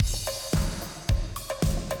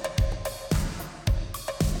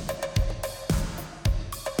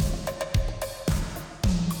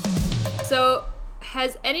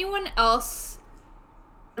has anyone else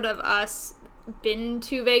out of us been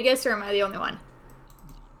to Vegas, or am I the only one?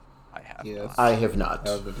 I have. Yes. I have not.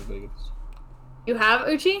 I've been to Vegas. You have,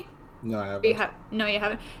 Uchi? No, I Or haven't. you have? No, you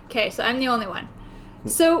haven't. Okay, so I'm the only one.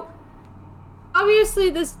 So obviously,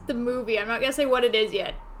 the movie. I'm not gonna say what it is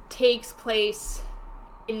yet. Takes place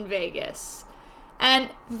in Vegas, and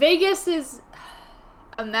Vegas is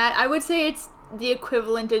I would say it's the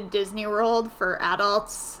equivalent to Disney World for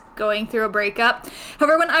adults going through a breakup.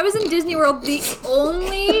 However, when I was in Disney World, the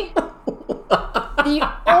only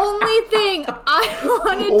thing I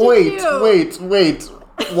wanted to do. Wait.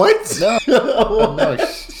 What? No,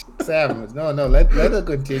 Sam. No. Let her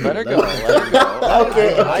continue. Let her go. Let her go.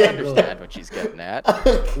 Okay, I okay. understand what she's getting at.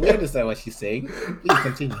 We understand what she's saying. Please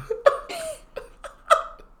continue.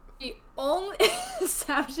 The only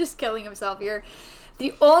Sam's just killing himself here.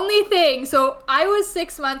 The only thing, so I was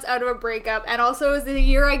 6 months out of a breakup, and also it was the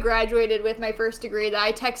year I graduated with my first degree that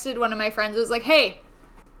I texted one of my friends, was like, hey,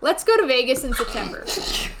 let's go to Vegas in September. So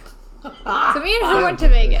me and her went to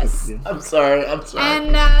Vegas. I'm sorry.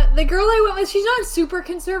 And the girl I went with, she's not super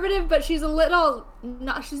conservative, but she's a little,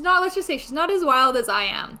 let's just say, she's not as wild as I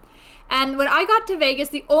am. And when I got to Vegas,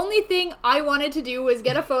 the only thing I wanted to do was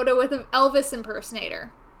get a photo with an Elvis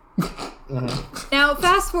impersonator. Now,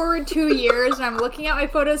 fast forward 2 years, and I'm looking at my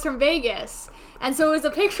photos from Vegas. And so it was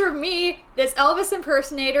a picture of me, this Elvis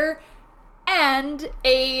impersonator, and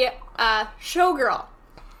a showgirl.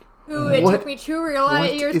 Who it took me 2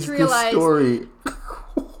 years to realize story?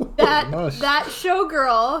 that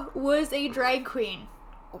showgirl was a drag queen.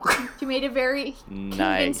 She made a very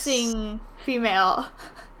convincing female.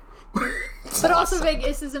 But also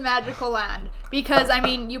Vegas is a magical land because, I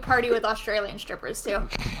mean, you party with Australian strippers too.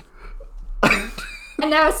 And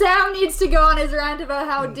now Sam needs to go on his rant about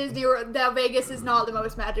how Vegas is not the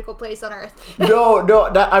most magical place on earth. No,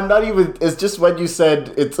 I'm not even. It's just when you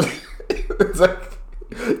said it's like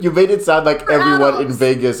you made it sound like everyone in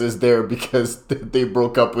Vegas is there because they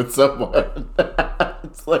broke up with someone.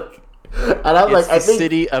 It's like, and I'm It's like, I the think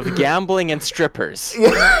city of gambling and strippers.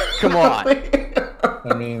 Yeah. Come on.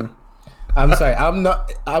 I mean, I'm sorry. I'm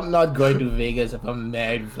not going to Vegas if I'm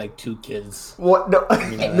married with like 2 kids. What? No,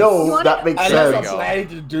 no, that makes Unless I'm sense. planning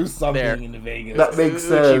to do something There. in Vegas. That makes She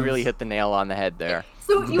sense. really hit the nail on the head there.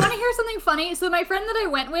 So you want to hear something funny? So my friend that I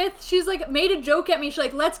went with, she's like made a joke at me. She's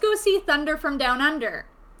like, "Let's go see Thunder from Down Under."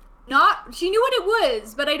 She knew what it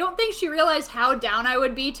was, but I don't think she realized how down I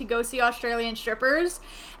would be to go see Australian strippers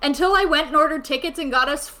until I went and ordered tickets and got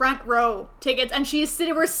us front row tickets. And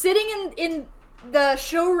we're sitting in the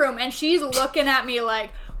showroom, and she's looking at me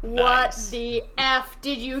like, what the F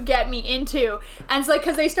did you get me into? And it's like,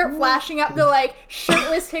 because they start flashing up the, like,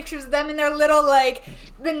 shirtless pictures of them in their little, like,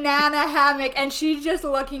 banana hammock, and she's just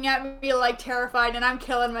looking at me, like, terrified, and I'm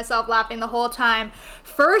killing myself laughing the whole time.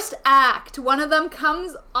 First act, one of them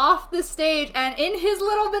comes off the stage, and in his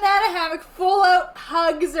little banana hammock, full out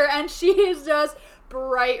hugs her, and she is just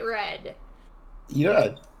bright red.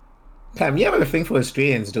 Yeah. Pam, you have a thing for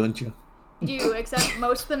Australians, don't you? Do, except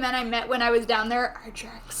most of the men I met when I was down there are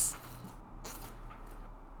jerks.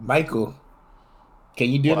 Michael, can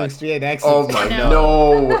you do an Australian accent? Oh my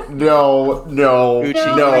no. Uchi,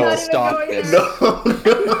 No. stop this.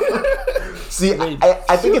 See,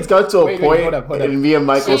 I think it's got to a point hold up. in me and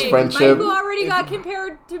Michael's Hey, friendship. Michael already got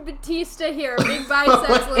compared to Batista here. Big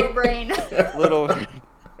biceps, little brain. Little.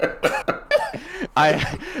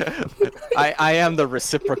 I am the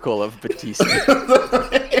reciprocal of Batista.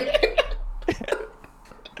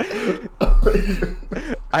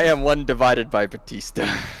 I am one divided by Batista.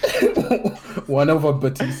 One over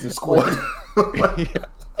Batista squad.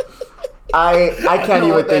 I can't know even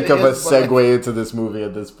what think that of a is, but- segue into this movie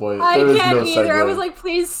at this point. I There is can't no either. segue. I was like,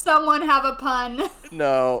 please, someone have a pun.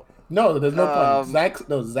 No. No, there's no pun.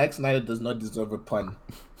 Um, Zack Snyder does not deserve a pun.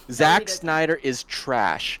 Zack Snyder is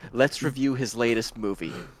trash. Let's review his latest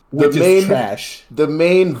movie. Which is trash. The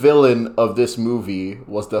main villain of this movie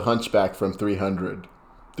was the Hunchback from 300.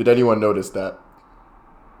 Did anyone notice that?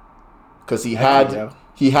 Because he had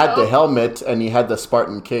the helmet and he had the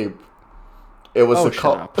Spartan cape. It was a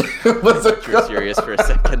shut up. It was a You're serious for a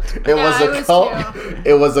second. It was I a was call. too.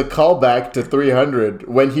 It was a callback to 300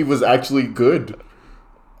 when he was actually good,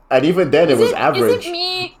 and even then it was average. Is it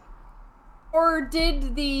me, or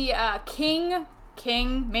did the King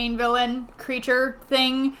main villain creature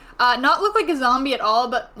thing not look like a zombie at all,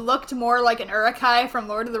 but looked more like an Uruk-hai from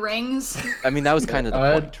Lord of the Rings? I mean, that was kind of the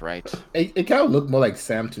point, right? It kind of looked more like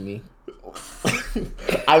Sam to me.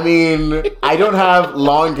 I mean, I don't have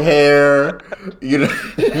long hair, you know.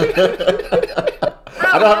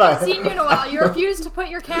 I haven't seen you in a while. You refused to put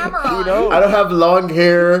your camera on. I don't have long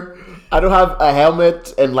hair. I don't have a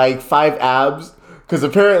helmet and like 5 abs because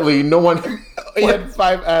apparently no one. He had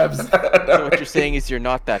 5 abs. So what you're saying is you're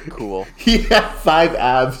not that cool. He had 5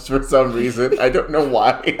 abs for some reason. I don't know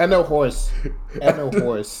why. And a horse. And a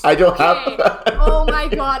horse. I don't have. Okay. Oh my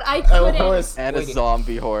god, I And a couldn't. horse. And a Wait.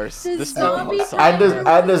 zombie horse. The This zombie movie sucks.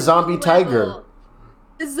 And a zombie tiger. Level.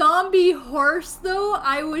 The zombie horse, though,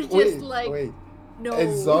 I was just Wait. no.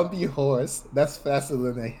 A zombie horse, that's faster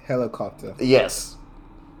than a helicopter. Yes.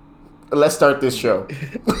 Let's start this show.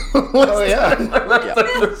 Oh, yeah. Let's start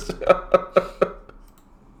this show.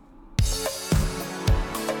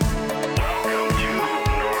 Welcome to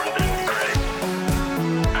Northern Critic.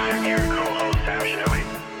 I'm your co-host, Sam Shinobi.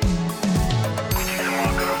 Jason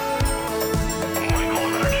Walker. Michael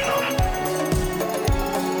Vaxnoff.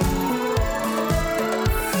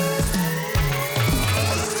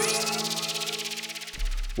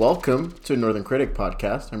 Welcome to Northern Critic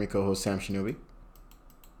Podcast. I'm your co-host, Sam Shinobi.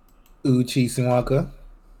 Uchi Sinwaka.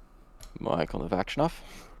 Michael Novakshnoff.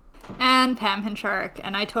 And Pam Hinshark,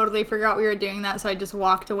 and I totally forgot we were doing that, so I just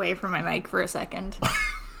walked away from my mic for a second.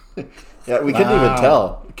 Yeah, we couldn't even Wow.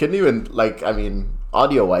 tell. Couldn't even,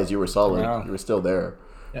 audio-wise, you were solid. Wow. You were still there.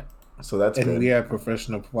 Yeah. So that's And good. we are a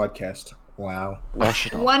professional podcast. Wow.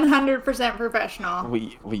 Professional. 100% professional.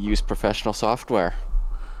 We use professional software.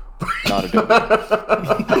 Not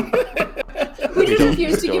Adobe. We just don't refuse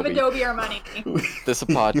use to give Adobe. Adobe our money. This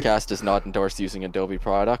podcast does not endorse using Adobe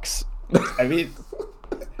products. I mean,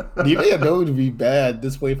 do you think Adobe would be bad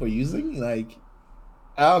this way for using? Like,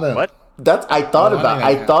 I don't know. What? I thought Oh, about.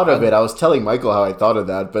 I thought of it. I was telling Michael how I thought of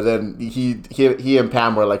that, but then he and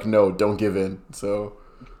Pam were like, "No, don't give in." So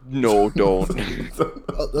No, don't.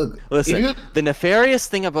 Oh, look, Listen, if you- the nefarious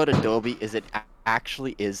thing about Adobe is it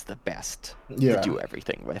actually is the best Yeah. to do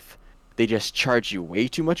everything with. They just charge you way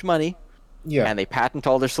too much money, yeah. and they patent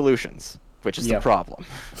all their solutions, which is Yeah. the problem.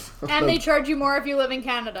 And they charge you more if you live in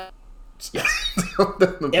Canada.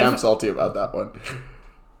 Pam's salty about that one.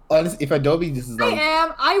 Honestly, if Adobe this is like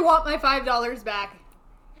I want my $5 back.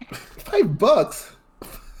 $5.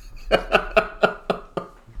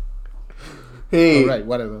 Hey, All right,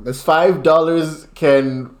 whatever. Let's $5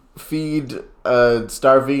 can feed a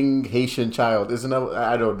starving Haitian child. Isn't that?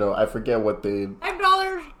 I don't know. I forget what they.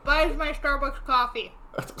 $5 buys my Starbucks coffee.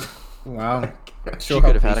 wow. She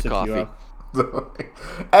could have had a coffee.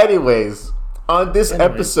 Anyways, on this Anyways.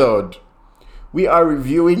 episode, we are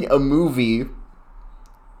reviewing a movie.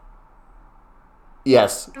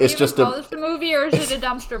 Yes, it's just Call a. this a movie or is it a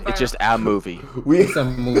dumpster fire? It's just a movie. We It's a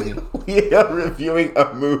movie. we are reviewing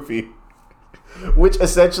a movie, which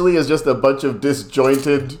essentially is just a bunch of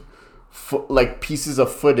disjointed, pieces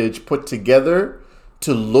of footage put together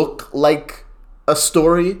to look like a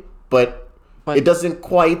story, but it doesn't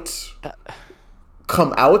quite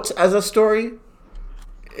come out as a story.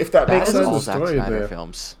 If that makes That is all sense. Zack story Snyder there.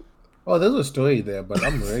 films. Oh, there's a story there, but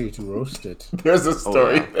I'm ready to roast it. There's a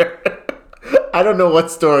story yeah. there. I don't know what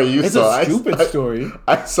story you It's saw. a stupid story.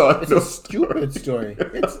 I saw It's no a stupid story.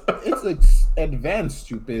 It's like advanced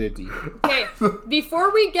stupidity. Okay,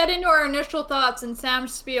 before we get into our initial thoughts and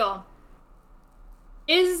Sam's spiel,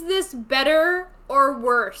 is this better or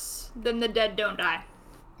worse than The Dead Don't Die?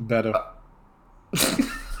 Better.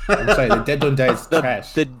 I'm sorry, The Dead Don't Die is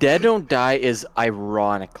trash. The Dead Don't Die is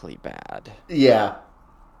ironically bad, Yeah.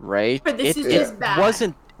 right? But this is just bad.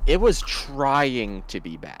 wasn't. It was trying to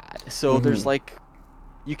be bad. So there's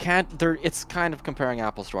you can't. It's kind of comparing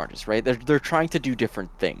apples to oranges, right? They're trying to do different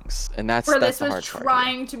things, and that's Where that's this the was hard part. here.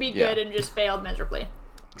 trying to be Yeah. good and just failed miserably.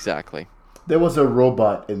 Exactly. There was a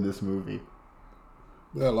robot in this movie.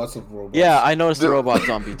 There are lots of robots. Yeah, I noticed the robot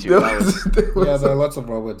zombie too. There That was, there Yeah, was there are lots of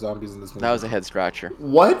robot zombies in this movie. that was a head scratcher.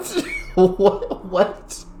 what?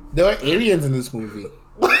 What? There are aliens in this movie.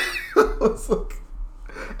 It's like-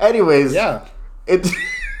 Anyways, Yeah. it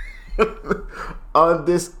on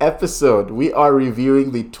this episode we are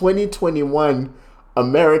reviewing the 2021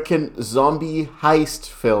 American zombie heist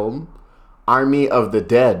film Army of the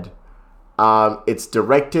Dead. It's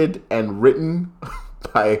directed and written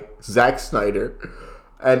by Zack Snyder,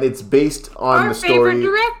 and it's based on Our the favorite story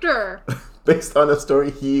director! based on a story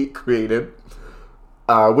he created,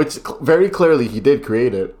 which very clearly he did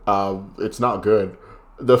create it. It's not good.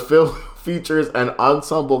 The film features an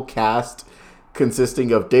ensemble cast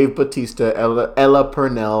consisting of Dave Bautista, Ella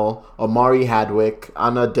Purnell, Omari Hadwick,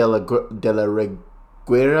 Ana de la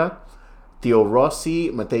Reguera, Theo Rossi,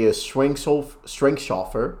 Matthias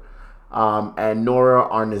Schwenkhofer, and Nora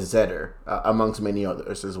Arnzetter, amongst many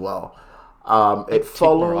others as well. It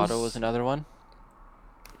follows. Norado was another one.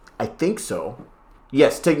 I think so.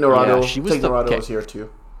 Yes, Tig Notaro. Yeah, she was Tig the- Notaro okay. was here too.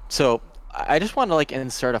 So I just want to like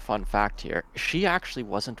insert a fun fact here. She actually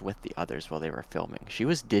wasn't with the others while they were filming. She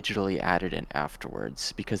was digitally added in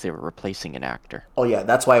afterwards because they were replacing an actor. Oh yeah,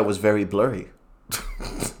 that's why it was very blurry.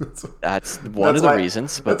 That's one of the why-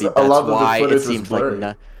 reasons, but that's that's a lot of the why it footage was seemed like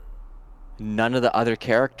blurry. none of the other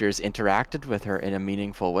characters interacted with her in a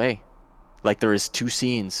meaningful way. Like there is 2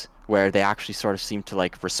 scenes where they actually sort of seemed to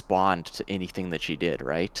like respond to anything that she did,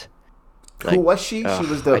 right? Who was she? ugh, She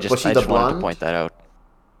was the I just, was she I the just wanted to blonde? point that out.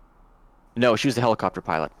 No, she was the helicopter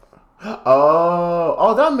pilot.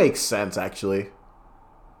 Oh, that makes sense actually.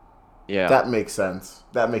 Yeah. That makes sense.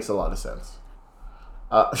 That makes a lot of sense.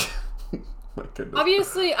 My goodness.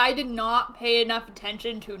 Obviously, I did not pay enough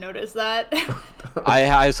attention to notice that.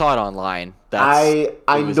 I saw it online. I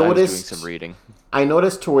I was doing noticed some reading. I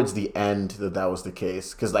noticed towards the end that was the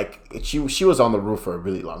case because like she was on the roof for a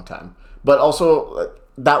really long time, but also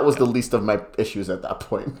that was the least of my issues at that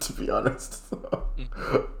point, to be honest.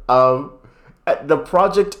 The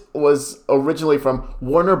project was originally from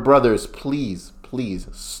Warner Brothers. Please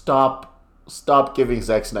stop giving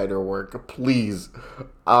Zack Snyder work, please.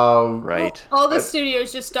 Right. All the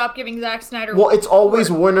studios just stopped giving Zack Snyder. Well, it's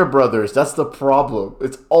always Warner Brothers. That's the problem.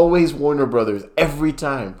 It's always Warner Brothers every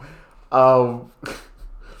time.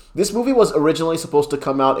 This movie was originally supposed to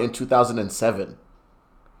come out in 2007.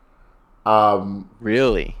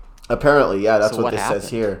 Really? Apparently, yeah, that's So what what this happened?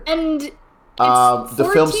 says here. And it's The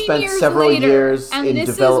film 14 spent years several later, years and in this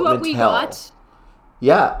development is what we hell. got.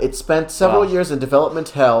 Yeah, it spent several Wow. years in development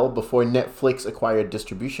hell before Netflix acquired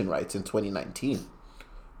distribution rights in 2019.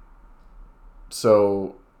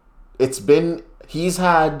 So, he's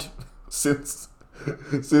had since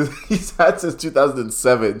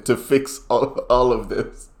 2007 to fix all of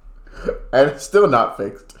this, and it's still not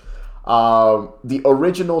fixed. The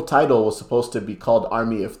original title was supposed to be called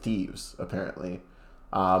Army of Thieves, apparently.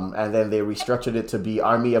 And then they restructured it to be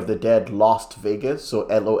Army of the Dead Lost Vegas, so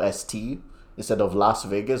Lost instead of Las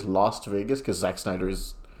Vegas, Lost Vegas, because Zack Snyder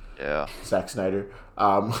is Yeah. Zack Snyder. He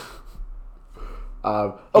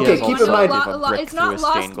Okay, has keep also in mind. a brick It's through not a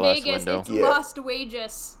Las stained glass Vegas, window. it's Yeah. Lost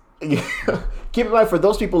Wages. Keep in mind for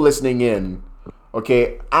those people listening in.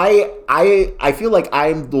 Okay, I feel like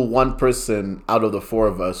I'm the one person out of the 4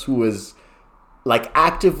 of us who is like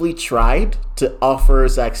actively tried to offer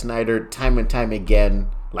Zack Snyder time and time again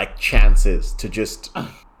like chances to just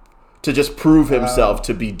prove himself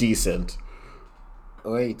to be decent.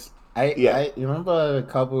 Wait, Yeah. I remember a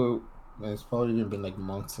couple. It's probably even been like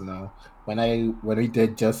months now. When we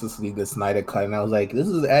did Justice League, the Snyder Cut, and I was like, "This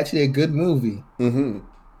is actually a good movie." Mm-hmm.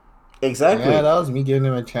 Exactly. Yeah, that was me giving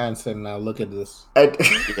him a chance, and now look at this. And-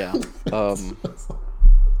 Yeah.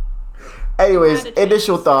 Anyways, Attitude.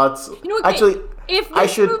 initial thoughts. You know what? Actually, If this I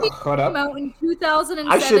should- movie Hold came up. out in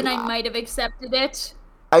 2007, I should- I might have accepted it.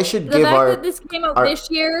 I should The give fact our that this came out our- this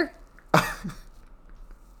year,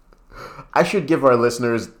 I should give our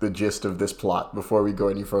listeners the gist of this plot before we go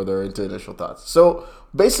any further into initial thoughts. So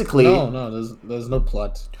basically, No, there's no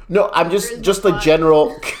plot. no, I'm There is just no the plot.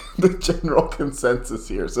 general the general consensus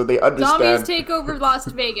here, so they zombies understand. take over Las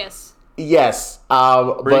Vegas. Yes,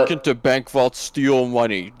 Break but into bank vault, steal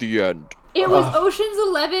money. The end. It was Ocean's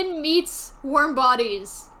 11 meets Warm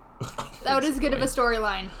Bodies. That was as good of a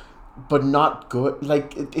storyline. not good.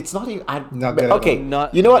 Like it's not even. Not good at okay,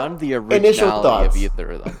 Not, you know what? None of the Initial originality thoughts. of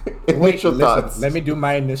either of them. Initial Listen, thoughts. let me do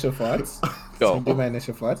my initial thoughts. Go. Let me do my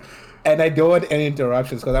initial thoughts, and I don't want any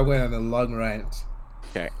interruptions because I'm going on a long rant.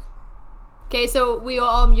 Okay. Okay, so we will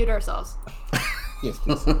all mute ourselves. Yes,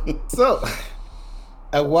 please. So,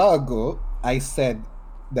 a while ago, I said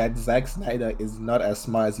that Zack Snyder is not as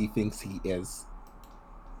smart as he thinks he is.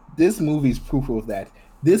 This movie is proof of that.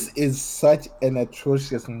 This is such an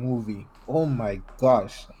atrocious movie. Oh my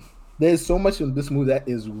gosh. There's so much in this movie that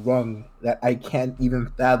is wrong that I can't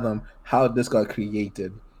even fathom how this got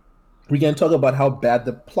created. We can talk about how bad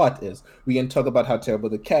the plot is. We can talk about how terrible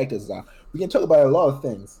the characters are. We can talk about a lot of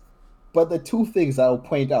things. But the 2 things I'll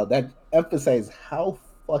point out that emphasize how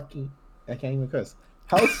fucking I can't even curse.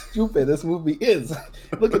 How stupid this movie is.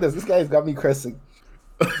 Look at this. This guy has got me cursing.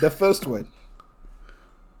 The first one.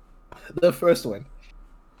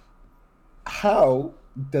 How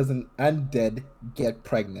does an undead get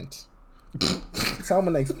pregnant?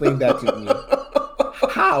 Someone explain that to me.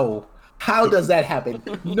 How? How does that happen?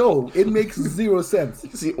 No, it makes 0 sense.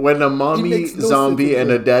 See, when a mommy makes no zombie sense and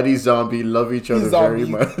to a me. daddy zombie love each other very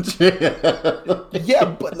Zombies. much. Yeah,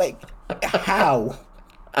 but like, how?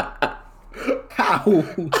 How?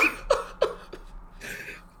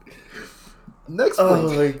 Next Oh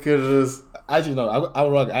point. my goodness. Actually, no,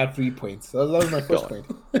 I'm wrong. I have 3 points. That was my first point.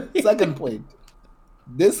 Second point.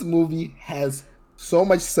 This movie has so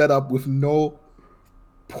much setup with no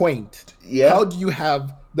point. Yeah. How do you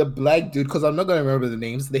have the black dude? Because I'm not gonna remember the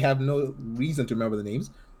names. They have no reason to remember the names.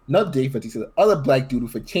 Not Dave Bautista, the other black dude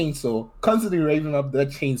with a chainsaw, constantly raving up that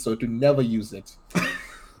chainsaw to never use it.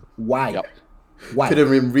 Why? Yep. Why? Could have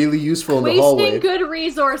been really useful in the Wasting hallway. good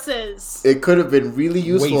resources. It could have been really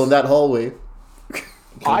useful in that hallway.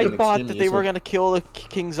 I Could've been thought that extremely they were useful. gonna kill the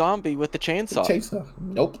King Zombie with the chainsaw. Chainsaw.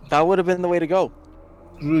 Nope. That would have been the way to go.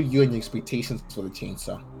 Screw you and your expectations for the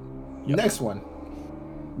chainsaw. Next one.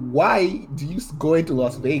 Why do you go into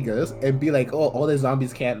Las Vegas and be like, oh, all the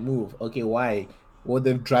zombies can't move? Okay, why? Well,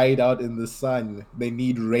 they've dried out in the sun. They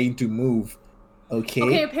need rain to move. Okay,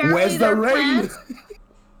 Okay, apparently where's the their rain? plans-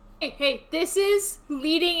 Hey, this is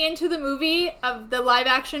leading into the movie of the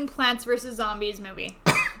live-action Plants vs. Zombies movie.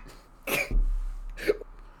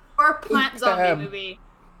 Or Plant Zombie Damn. movie.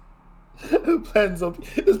 Plant zombie.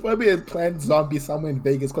 There's probably a plant zombie somewhere in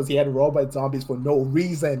Vegas because he had robot zombies for no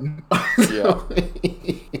reason. Yeah.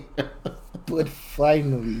 But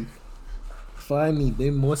finally,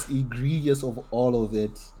 the most egregious of all of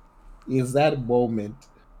it is that moment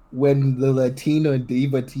when the Latino and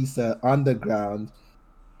Dave Bautista are on the ground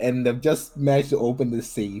and they've just managed to open the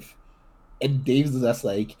safe. And Dave's just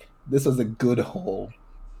like, this was a good haul.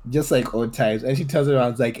 Just like old times. And she turns around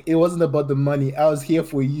and is like, it wasn't about the money. I was here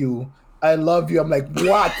for you. I love you. I'm like,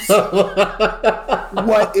 what?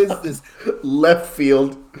 What is this? Left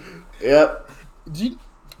field. Yep. Do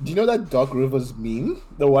you know that Doc Rivers meme?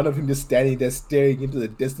 The one of him just standing there staring into the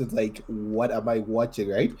distance like, what am I watching,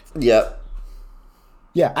 right? Yep.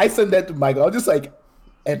 Yeah, I sent that to Michael. I was just like,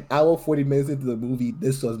 an hour, 40 minutes into the movie,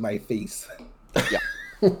 this was my face. Yeah.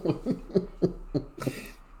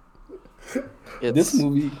 This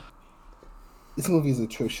movie is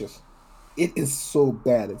atrocious. It is so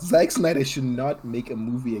bad. Zack Snyder should not make a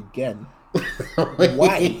movie again.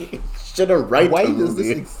 Why? Shouldn't write Why the does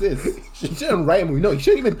movie. this exist? He shouldn't write a movie. No, he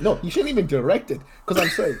shouldn't even direct it. Because I'm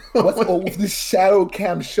sorry, what's all with these shadow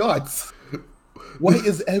cam shots? Why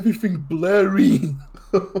is everything blurry?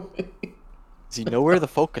 Does he know where the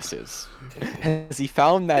focus is? Has he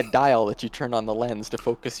found that dial that you turn on the lens to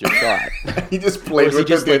focus your shot? He just Or played is he with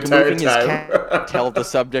just it the like entire moving his time. camera till the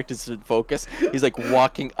subject is in focus? He's like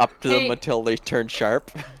walking up to them Hey. until they turn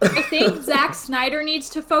sharp. I think Zack Snyder needs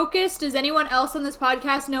to focus. Does anyone else on this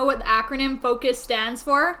podcast know what the acronym FOCUS stands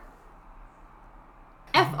for?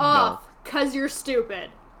 F off, cause you're stupid.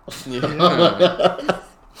 Yeah.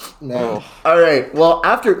 No. All right. Well,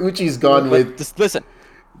 after Uchi's gone But with just listen,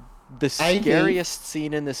 the I think- scariest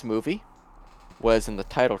scene in this movie was in the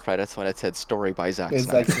title credits when it said "Story by Zack It's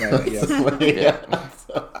Snyder." Zack Snyder, yes.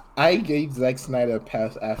 yeah. I gave Zack Snyder a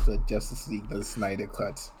pass after Justice League, the Snyder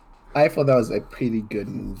Cut. I thought that was a pretty good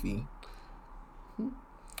movie.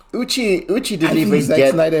 Uchi I didn't think even Zack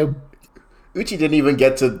get Snyder. Uchi didn't even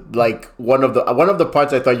get to like one of the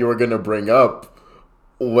parts I thought you were gonna bring up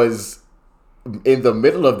was in the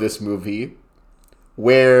middle of this movie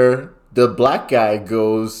where the black guy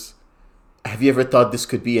goes, have you ever thought this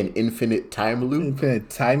could be an infinite time loop? Infinite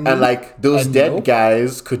time And loop? like those And dead nope.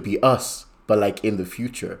 guys could be us, but like in the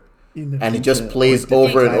future. In the And it just future, plays or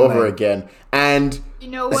different over and over timeline. again. And You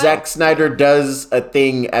know what? Zack Snyder does a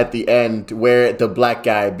thing at the end where the black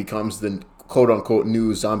guy becomes the quote unquote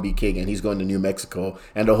new zombie king and he's going to New Mexico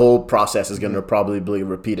and the whole process is going to probably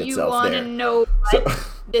repeat You itself want to there. know what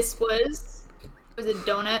this was? It was a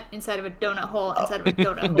donut inside of a donut hole inside of a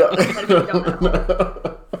donut hole inside of a donut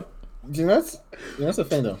hole. Do you know what's the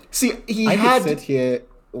thing though? See, he I had could sit here.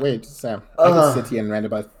 Wait, Sam. I could sit here and rant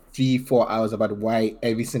about 3-4 hours about why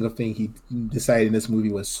every single thing he decided in this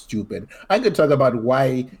movie was stupid. I could talk about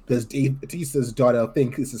why does Dave Bautista's daughter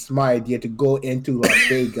think it's a smart idea to go into Las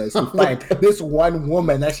Vegas to find this one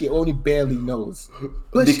woman that she only barely knows.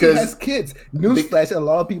 But she Because- has kids. Newsflash: a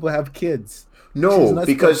lot of people have kids. She's no, not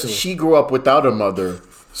because special. she grew up without a mother.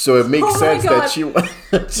 So it makes Oh my sense God.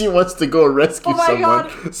 that she wants to go rescue Oh my someone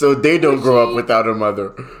God. so they don't grow up Uchi. without a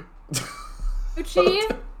mother. Uchi,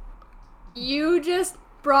 you just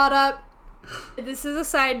brought up, this is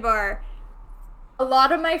a sidebar. A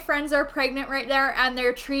lot of my friends are pregnant right there and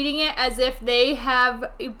they're treating it as if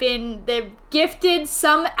they've gifted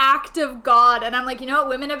some act of God. And I'm like, you know what?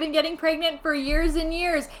 Women have been getting pregnant for years and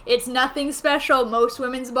years. It's nothing special. Most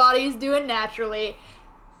women's bodies do it naturally.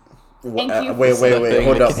 Thank you. Wait, Something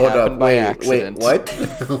hold that up, can happen by wait, accident.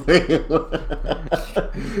 what? Wait,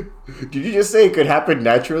 what? Did you just say it could happen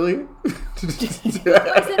naturally?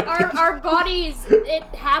 I said our bodies,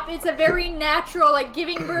 it's a very natural, like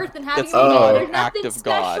giving birth and having It's a baby. not There's an act nothing of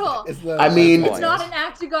God. special. It's the- I mean- It's not an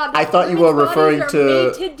act of God. I thought you were Women's referring bodies to- are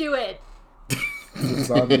made to do it. The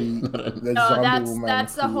zombie, the No, zombie woman.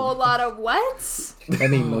 that's a who- whole lot of what? That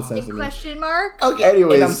made no sense to me. Question mark? Okay,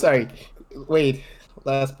 Anyways. and I'm sorry. Wait,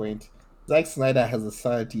 last point. Zack Snyder has a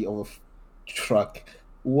sanity of a truck.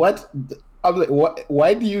 What? I'm like, what?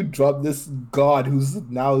 Why do you drop this god who's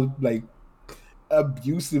now like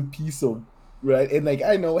abusive piece of right? And like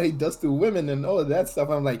I know what he does to women and all of that stuff.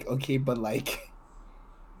 I'm like, okay, but like,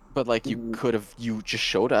 But like you just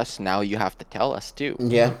showed us. Now you have to tell us too.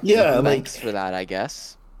 Yeah. yeah, like, Thanks for that, I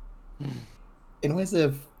guess. and where's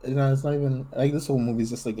the? It's not even like this whole movie is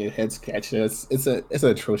just like a head scratcher. It's an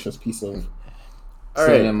atrocious piece of All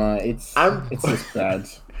right. cinema. It's just bad.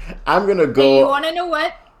 I'm gonna Hey, go. you want to know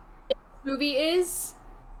what this movie is?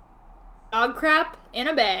 Dog crap in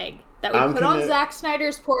a bag that we I'm put on gonna- Zack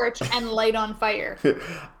Snyder's porch and light on fire.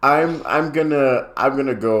 I'm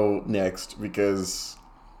gonna go next because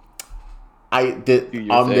I did Do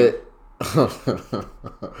your on the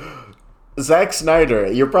Zack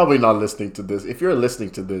Snyder. You're probably not listening to this. If you're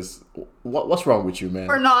listening to this, what's wrong with you, man?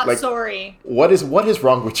 We're not Like, sorry. what is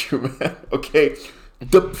wrong with you, man? Okay,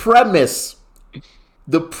 the premise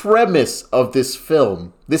of this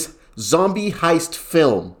film, this zombie heist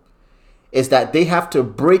film, is that they have to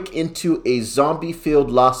break into a zombie-filled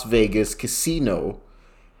Las Vegas casino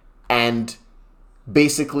and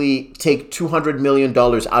basically take $200 million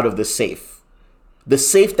out of the safe. The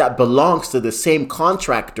safe that belongs to the same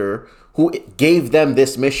contractor who gave them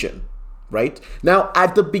this mission, right? Now,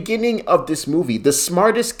 at the beginning of this movie, the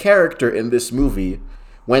smartest character in this movie,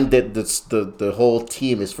 when the whole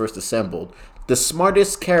team is first assembled, the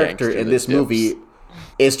smartest character Gangster in that this dips. movie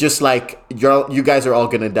is just like, you guys are all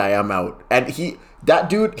gonna die, I'm out. And that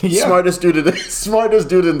dude, Yeah. smartest dude in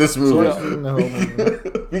this movie. In the whole movie.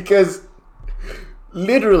 Because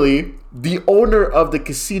literally the owner of the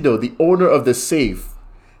casino, the owner of the safe,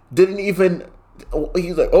 didn't even.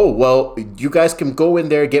 He's like, oh well, you guys can go in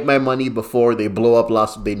there, get my money before they blow up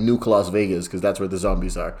they nuke Las Vegas because that's where the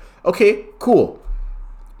zombies are. Okay, cool.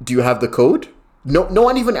 Do you have the code? No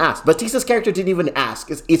one even asked. Batista's character didn't even ask.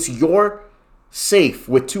 It's your safe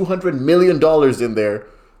with $200 million in there,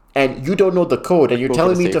 and you don't know the code, and you're Go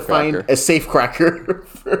telling get a me to safe find cracker. a safe cracker.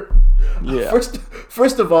 Yeah.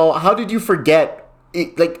 First of all, how did you forget?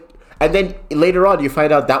 And then later on, you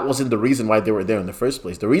find out that wasn't the reason why they were there in the first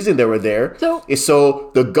place. The reason they were there is so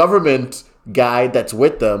the government guy that's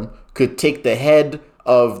with them could take the head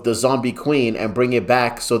of the zombie queen and bring it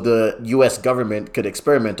back so the U.S. government could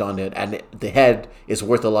experiment on it, and the head is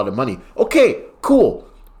worth a lot of money. Okay, cool.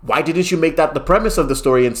 Why didn't you make that the premise of the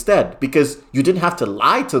story instead? Because you didn't have to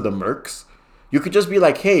lie to the mercs. You could just be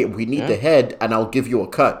like, hey, we need the head, and I'll give you a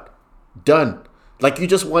cut. Done. Like, you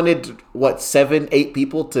just wanted, 7, 8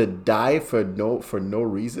 people to die for no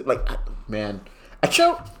reason? Like, man.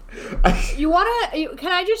 So,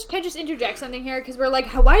 can I just interject something here? Because we're like,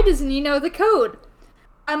 why doesn't he know the code?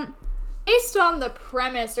 Based on the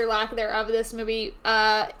premise or lack thereof of this movie,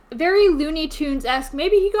 very Looney Tunes-esque.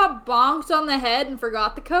 Maybe he got bonked on the head and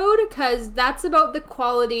forgot the code, because that's about the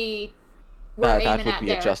quality we're That aiming would at be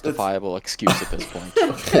there. a justifiable excuse at this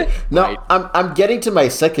point. No, Right. I'm getting to my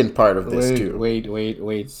second part of this, too.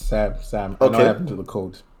 Wait, Sam. I know what Okay. happened to the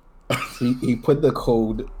code. He put the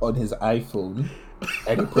code on his iPhone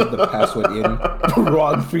and he put the password in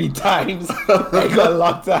wrong 3 times and got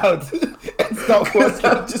locked out and stopped working.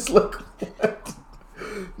 I'm just like, what?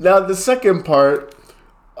 Now, the second part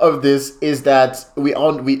of this is that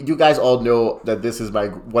you guys all know that this is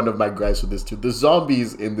one of my gripes with this too. The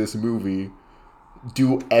zombies in this movie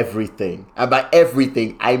do everything, and by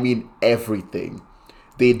everything I mean everything.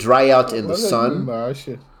 They dry out in the sun.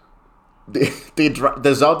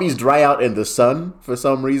 The zombies dry out in the sun for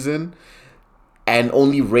some reason, and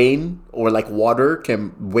only rain or like water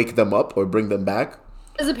can wake them up or bring them back.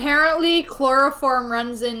 Because apparently chloroform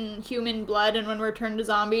runs in human blood, and when we're turned to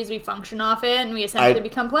zombies, we function off it, and we essentially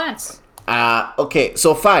become plants. Okay,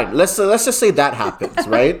 so fine. Let's just say that happens,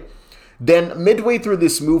 right? Then midway through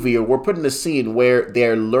this movie, we're put in a scene where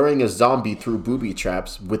they're luring a zombie through booby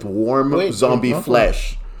traps with warm zombie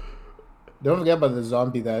flesh. Don't forget about the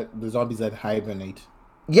zombies that hibernate.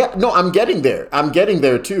 Yeah, no, I'm getting there. I'm getting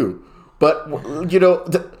there too. But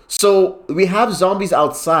so we have zombies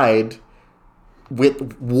outside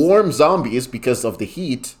with warm zombies because of the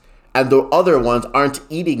heat, and the other ones aren't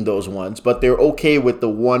eating those ones, but they're okay with the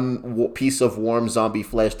one piece of warm zombie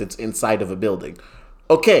flesh that's inside of a building.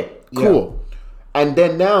 Okay, cool. Yeah. And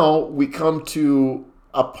then now we come to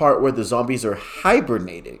a part where the zombies are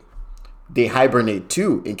hibernating. They hibernate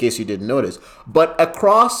too, in case you didn't notice. But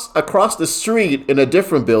across the street in a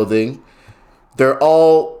different building, they're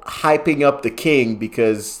all hyping up the king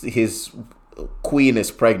because his queen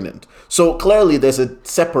is pregnant. So clearly there's a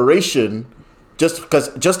separation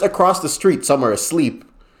just across the street some are asleep,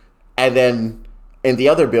 and then in the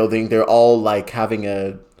other building they're all like having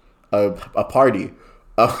a party.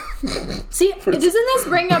 See, doesn't this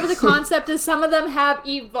bring up the concept that some of them have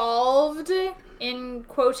evolved in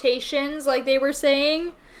quotations, like they were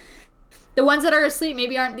saying? The ones that are asleep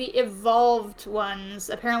maybe aren't the evolved ones.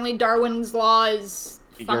 Apparently Darwin's law is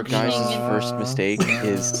Your functioning. guys' and- first mistake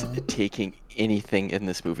is taking anything in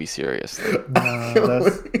this movie seriously.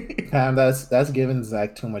 That's giving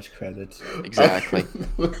Zach too much credit. Exactly.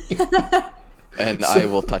 And I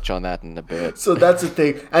will touch on that in a bit. So that's the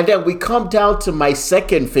thing. And then we come down to my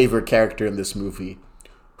second favorite character in this movie,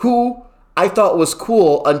 who I thought was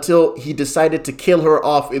cool until he decided to kill her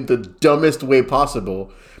off in the dumbest way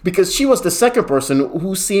possible. Because she was the second person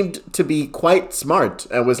who seemed to be quite smart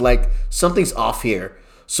and was like, something's off here.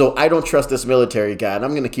 So I don't trust this military guy and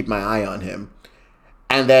I'm going to keep my eye on him.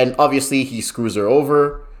 And then obviously he screws her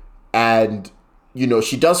over and, you know,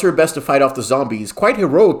 she does her best to fight off the zombies, quite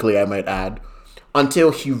heroically, I might add,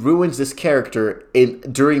 until he ruins this character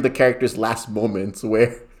during the character's last moments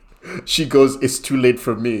where she goes, "It's too late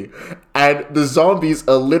for me." And the zombies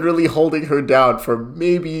are literally holding her down for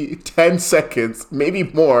maybe 10 seconds, maybe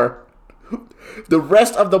more. The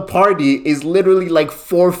rest of the party is literally like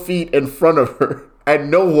 4 feet in front of her.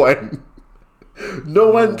 And no one.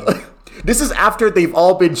 This is after they've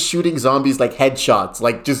all been shooting zombies like headshots,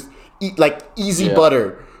 like just easy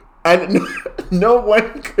butter. And no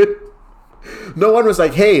one was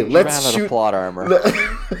like, "Hey, let's Ran out shoot." of plot armor.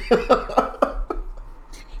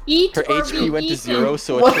 Eat Her or HP be went to eaten. 0,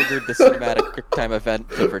 so it triggered the cinematic QuickTime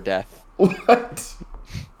event of her death. What?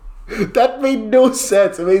 That made no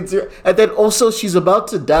sense. It made zero. And then also she's about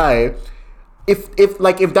to die. If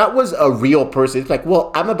that was a real person, it's like,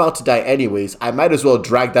 well, I'm about to die anyways. I might as well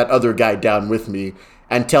drag that other guy down with me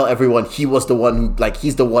and tell everyone he was the one who, like,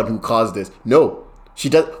 he's the one who caused this. No, she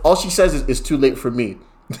does. All she says is, "It's too late for me."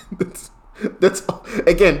 That's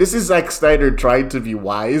again. This is Zack Snyder trying to be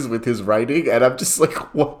wise with his writing, and I'm just like,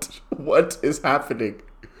 what is happening?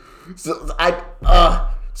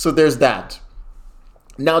 So there's that.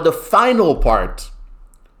 Now the final part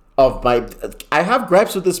of I have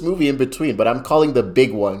gripes with this movie in between, but I'm calling the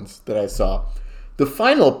big ones that I saw. The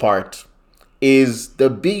final part is the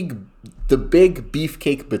big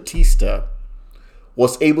beefcake Batista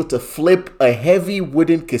was able to flip a heavy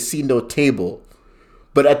wooden casino table.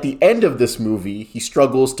 But at the end of this movie, he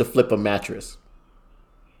struggles to flip a mattress.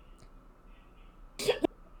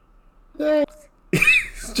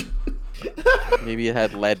 Maybe it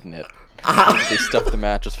had lead in it. Maybe they stuffed the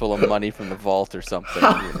mattress full of money from the vault or something.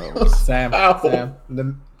 Who knows? Sam, Ow.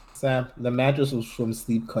 the mattress was from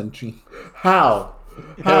Sleep Country. How?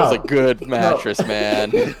 That was a good mattress,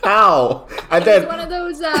 man. How? And It's then one of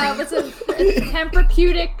those, what's it,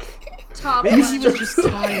 Tempur-Pedic top Maybe ones. he was just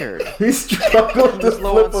tired. he struggled He to was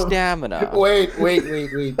low flip on a... stamina. Wait.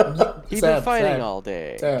 He's been fighting all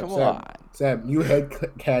day. Come on. Sam, you head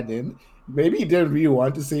canon. Maybe he didn't really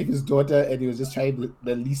want to save his daughter, and he was just trying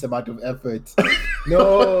the least amount of effort.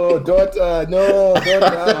 No, daughter, no,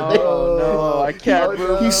 daughter, Oh, no, I can't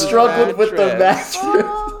move He this struggled with the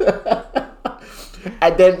mattress.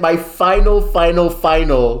 And then my final,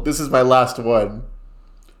 this is my last one,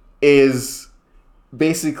 is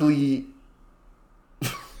basically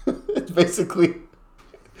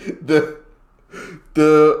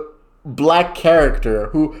the black character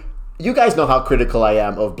who, you guys know how critical I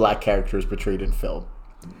am of black characters portrayed in film.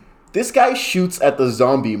 This guy shoots at the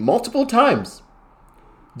zombie multiple times.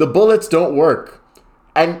 The bullets don't work.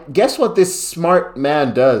 And guess what this smart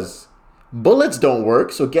man does? Bullets don't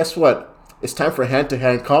work, so guess what? It's time for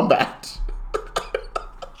hand-to-hand combat.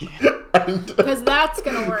 Because that's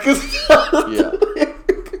gonna work. Yeah.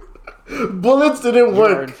 Bullets didn't You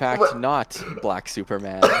are, work. in fact, not Black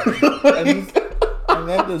Superman. And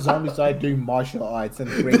then the zombies started doing martial arts and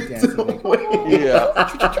breakdancing. Like, Yeah.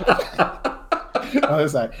 I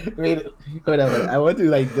was like, wait, whatever. I want to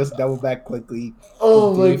like just double back quickly.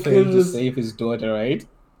 Oh my Dave Finn to goodness. save his daughter, right?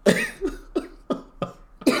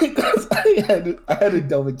 Because I had to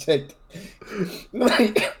double check.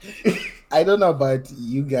 Like, I don't know about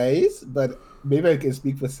you guys, but maybe I can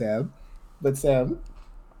speak for Sam. But Sam,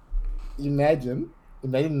 imagine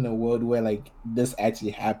in a world where like this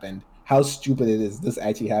actually happened. How stupid it is! This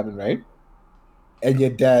actually happened, right? And your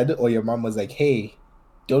dad or your mom was like, "Hey,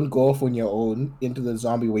 don't go off on your own into the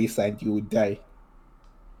zombie wasteland. You would die."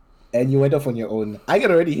 And you went off on your own. I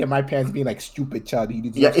can already hear my parents being like, "Stupid child, you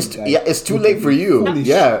Yeah, it's too late for you. Holy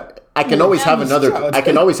Yeah, I can always have Holy another. child. I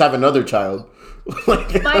can always have another child.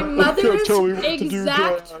 My mother's Tell me what to do,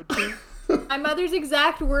 exact Dad. My mother's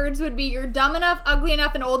exact words would be, "You're dumb enough, ugly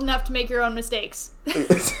enough, and old enough to make your own mistakes."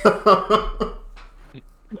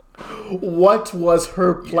 What was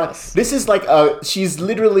her plan? Yes. This is like she's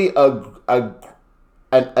literally an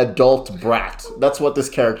adult brat. That's what this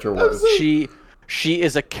character was. She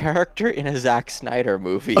is a character in a Zack Snyder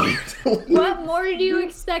movie. What more do you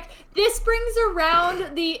expect? This brings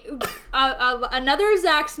around the another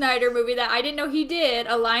Zack Snyder movie that I didn't know he did.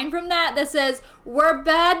 A line from that says, "We're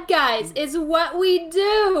bad guys. It's what we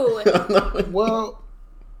do." Well,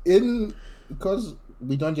 because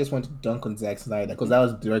we don't just want to dunk on Zack Snyder, because that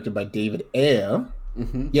was directed by David Ayer.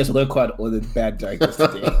 Mm-hmm. Yes, we're going to call it all the bad directors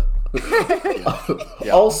today.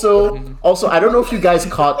 Also, I don't know if you guys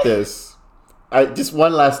caught this. Just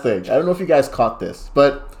one last thing. I don't know if you guys caught this,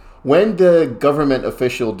 but when the government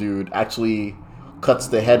official dude actually cuts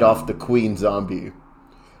the head off the queen zombie,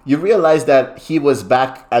 you realize that he was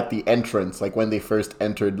back at the entrance, like when they first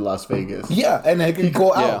entered Las Vegas. Yeah, and I can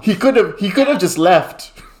go out. He could have just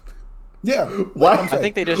left. Yeah. Why? I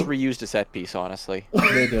think they just reused a set piece, honestly.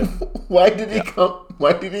 They did. Why did he come?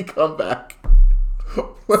 Why did he come back?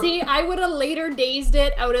 See, I would have later dazed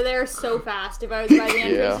it out of there so fast if I was by the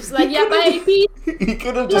entrance. Yeah. Just like, yeah, bye, peace. He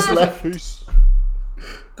could have just left. Because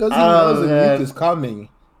he knows the man. nuke is coming,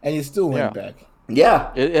 and he still went Yeah. back.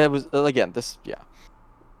 Yeah. It was again this. Yeah.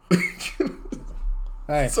 All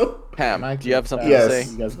right. So Pam, Mike, do you have something Yes. to You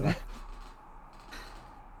say? guys go.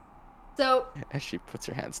 So, As she puts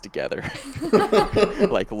her hands together,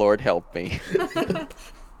 like Lord help me.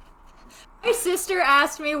 my sister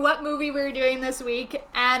asked me what movie we were doing this week,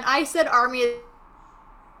 and I said Army.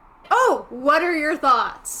 Oh, what are your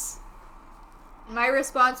thoughts? My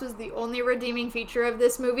response was, the only redeeming feature of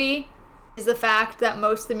this movie is the fact that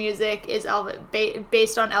most of the music is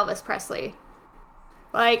based on Elvis Presley.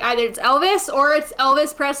 Like, either it's Elvis or it's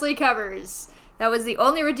Elvis Presley covers. That was the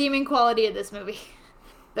only redeeming quality of this movie.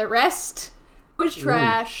 The rest was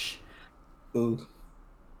trash. Ooh.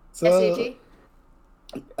 So, SAG.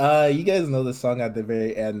 you guys know the song at the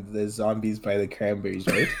very end, "The Zombies" by the Cranberries,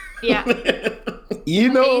 right? Yeah.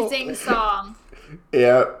 You know, Amazing song.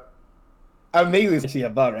 yeah. amazing is actually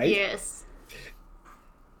about, right? Yes.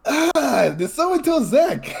 Did someone tell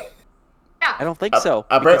Zach? I don't think so.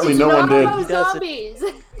 Apparently, because no one Not did. about He does it.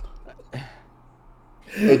 zombies.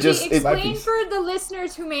 It just it, Explain for the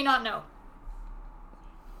listeners who may not know.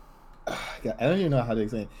 God, I don't even know how to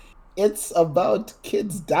explain. It's about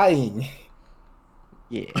kids dying.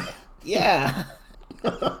 Yeah. Yeah.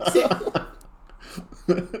 So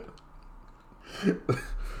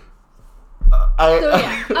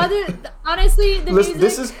yeah, honestly, the Listen,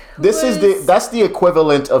 music this is was- that's the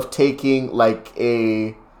equivalent of taking like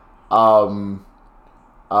a oh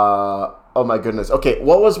my goodness. Okay,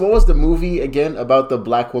 what was the movie again about the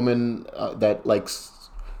black woman that like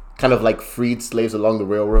kind of like freed slaves along the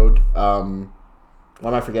railroad? Why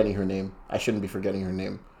am I forgetting her name? I shouldn't be forgetting her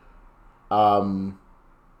name. In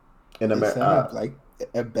Is America, that like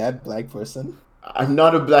a bad black person? I'm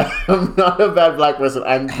not a bad black person.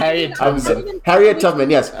 I'm Harriet Tubman. Harriet Tubman,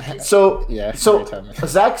 yes. So Yeah, so Harriet Tubman.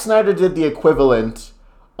 Zack Snyder did the equivalent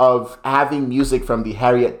of having music from the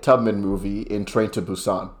Harriet Tubman movie in Train to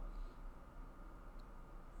Busan.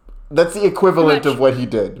 That's the equivalent Pretty of what he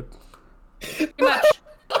did. pretty much.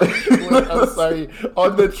 I'm sorry.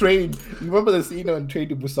 On the train, you remember the scene on Train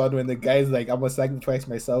to Busan when the guy's like, "I'm gonna sacrifice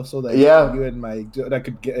myself so that Yeah. you and my daughter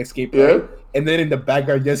could escape." Yeah. Right? And then in the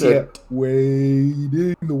background, just hear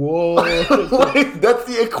 "Waiting in the wall." Like, that's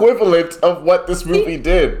the equivalent of what this movie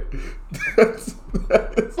did. That's-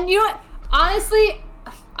 And you know what? Honestly,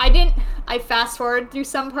 I fast forward through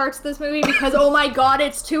some parts of this movie because oh my god,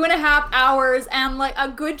 it's 2.5 hours and like a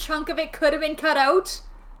good chunk of it could have been cut out.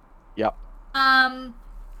 Yep.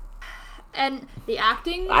 And the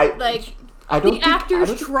acting, I the don't think- I actors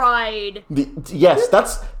don't- tried. Yes,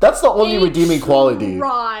 that's the only They redeeming quality.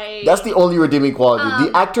 tried. That's the only redeeming quality.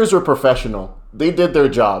 The actors were professional. They did their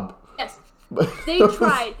job. Yes. They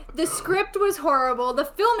tried. The script was horrible. The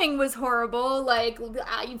filming was horrible. Like,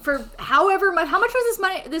 for however much, how much was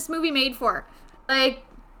this movie made for? Like,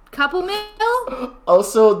 couple mil?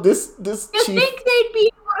 Also, this You chief, think they'd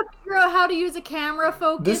be able to figure out how to use a camera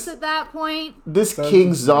focus This- at that point? this Sounds king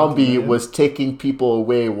like zombie man. was taking people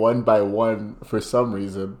away one by one for some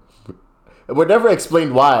reason. We're never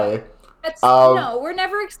explained why. That's Um, no, we're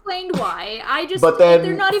never explained why. I just But then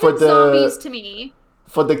they're not for even the- zombies to me.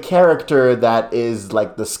 For the character that is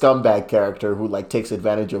like the scumbag character who like takes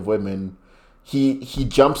advantage of women, he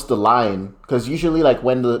jumps the line because usually like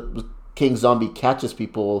when the king zombie catches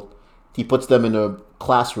people, he puts them in a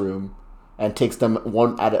classroom and takes them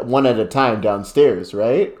one at a time downstairs,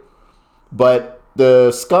 right? But the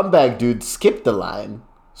scumbag dude skipped the line,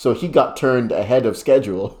 so he got turned ahead of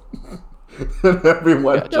schedule. And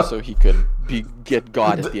everyone. Yeah, just so he could get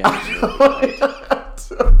God at the end.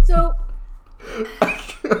 So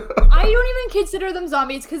I don't even consider them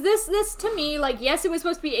zombies because this to me, like, yes, it was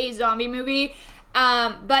supposed to be a zombie movie,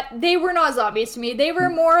 but they were not zombies to me. They were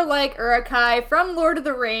more like Uruk-hai from Lord of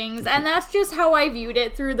the Rings, and that's just how I viewed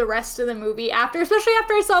it through the rest of the movie. Especially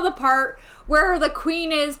after I saw the part where the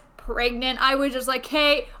queen is pregnant, I was just like,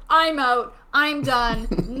 hey, I'm out. I'm done.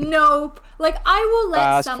 Nope. Like, I will let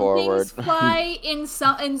Fast some forward. things fly in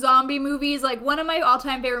zombie movies. Like, one of my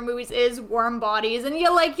all-time favorite movies is Warm Bodies, and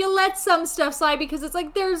you let some stuff slide because it's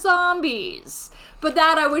like they're zombies. But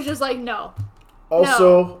that I was just like, no.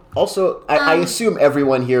 Also, I assume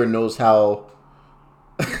everyone here knows how.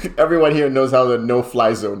 Everyone here knows how the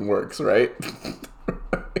no-fly zone works, right?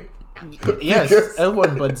 Yes,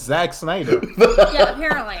 everyone but Zack Snyder. Yeah,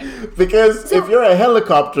 apparently. Because if you're a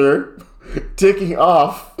helicopter taking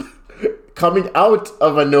off, coming out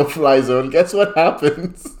of a no-fly zone, guess what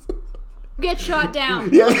happens? Get shot down.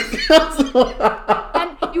 Yeah, that's what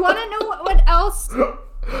And you want to know what else?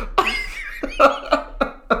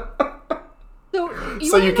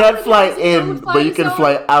 So you can't fly in, but you can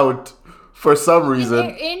fly out for some reason.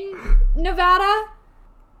 In Nevada,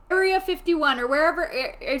 Area 51 or wherever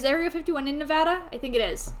is Area 51 in Nevada? I think it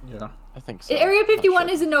is. Yeah. I think so. Area 51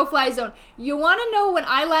 Not is a no-fly zone. You want to know when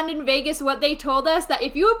I landed in Vegas what they told us? That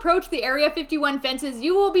if you approach the Area 51 fences,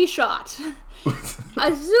 you will be shot.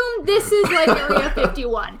 Assume this is like Area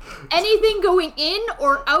 51. Anything going in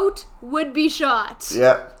or out would be shot.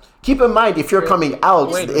 Yeah. Keep in mind, if you're coming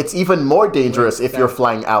out, Wait. it's even more dangerous if you're Sam.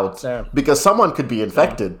 flying out, Sam. because someone could be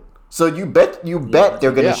infected. So you bet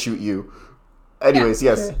they're gonna Yeah. shoot you. Anyways,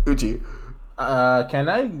 yes, Uchi. Can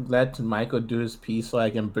I let Michael do his piece so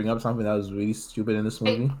I can bring up something that was really stupid in this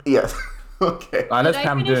movie? Yes. Okay. Unless Did I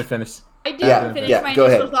Pam finish? didn't finish. I did Yeah, finish yeah, my go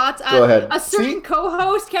initial ahead. thoughts. Go ahead. A certain See?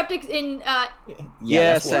 co-host kept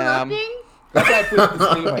Yeah, that's why- Sam. interrupting. That's why I put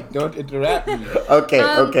this thing like, don't interrupt me. Okay.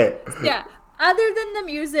 Um, Okay. Yeah. Other than the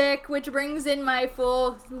music, which brings in my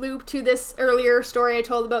full loop to this earlier story I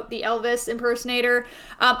told about the Elvis impersonator,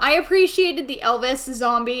 I appreciated the Elvis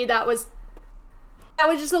zombie. That was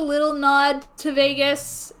just a little nod to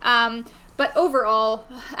Vegas. But overall,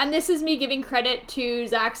 and this is me giving credit to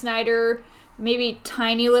Zack Snyder, maybe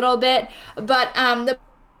tiny little bit, but the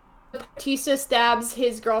Batista stabs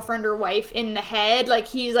his girlfriend or wife in the head, like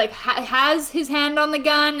he's like has his hand on the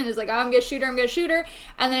gun and is like, I'm gonna shoot her,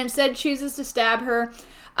 and then instead chooses to stab her.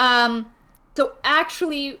 So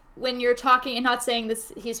actually, when you're talking and not saying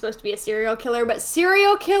this, he's supposed to be a serial killer, but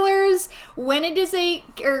serial killers, when it is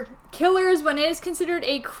killers, when it is considered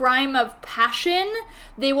a crime of passion,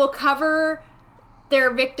 they will cover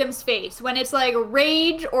their victim's face. When it's like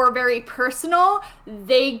rage or very personal,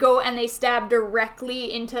 they go and they stab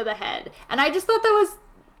directly into the head. And I just thought that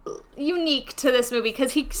was unique to this movie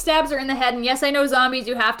because he stabs her in the head. And yes, I know zombies,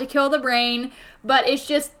 you have to kill the brain, but it's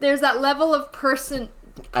just there's that level of person.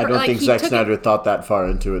 I don't like, think he Zack took it- Snyder thought that far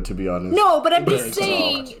into it, to be honest. No, but I'm just Very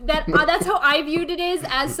saying that that's how I viewed it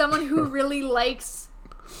as someone who really likes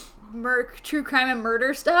true crime and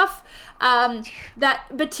murder stuff. That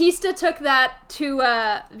Batista took that to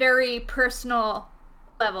a very personal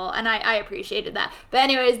level, and I appreciated that. But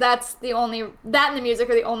anyways, that and the music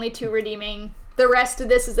are the only two redeeming. The rest of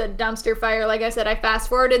this is a dumpster fire. Like I said, I fast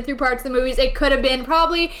forwarded through parts of the movies. It could have been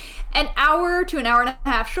probably an hour to an hour and a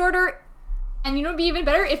half shorter, and you know, it'd be even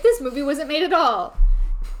better if this movie wasn't made at all.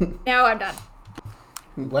 Now I'm done.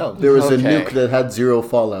 Well, There was a Okay. nuke that had zero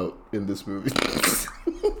fallout in this movie.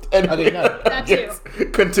 okay, no. That too. Yes,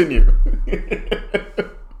 continue.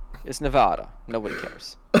 It's Nevada. Nobody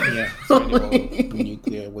cares. Yeah, it's a little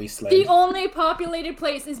nuclear wasteland. The only populated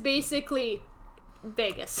place is basically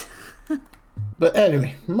Vegas. But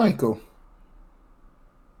anyway, Michael.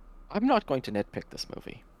 I'm not going to nitpick this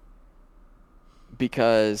movie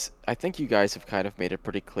because I think you guys have kind of made it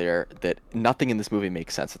pretty clear that nothing in this movie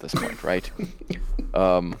makes sense at this point, right?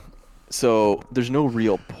 So there's no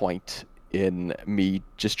real point in me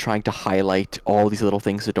just trying to highlight all these little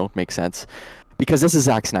things that don't make sense because this is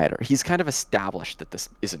Zack Snyder. He's kind of established that this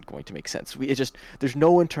isn't going to make sense. There's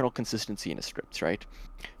no internal consistency in his scripts, right?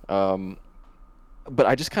 But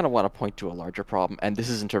I just kind of want to point to a larger problem, and this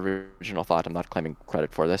isn't original thought. I'm not claiming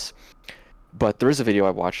credit for this. But there is a video I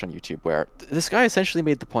watched on YouTube where this guy essentially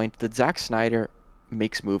made the point that Zack Snyder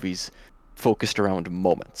makes movies focused around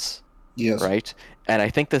moments, Yes. right? And I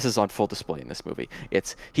think this is on full display in this movie.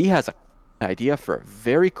 He has an idea for a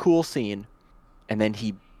very cool scene, and then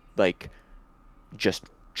he just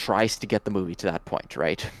tries to get the movie to that point,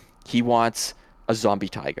 right? He wants a zombie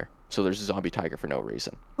tiger. so there's a zombie tiger for no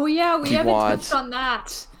reason. Oh yeah, we He haven't wants- touched on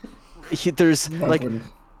that. There's like, When-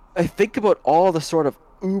 I think about all the sort of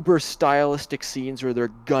uber stylistic scenes where they're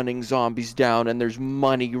gunning zombies down and there's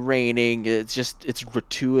money raining. It's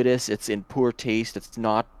gratuitous. It's in poor taste. It's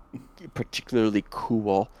not particularly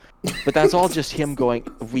cool. But that's all just him going.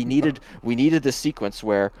 We needed this sequence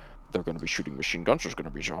where they're going to be shooting machine guns. There's going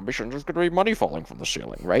to be zombies and there's going to be money falling from the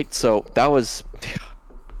ceiling, right? So that was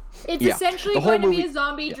It's Yeah, essentially the whole going to be movie- a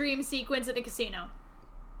zombie dream sequence at a casino.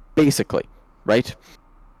 basically, right?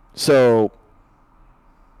 So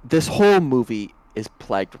this whole movie is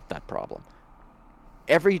plagued with that problem.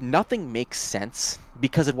 Nothing makes sense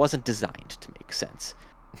because it wasn't designed to make sense.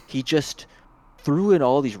 He just threw in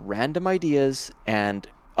all these random ideas and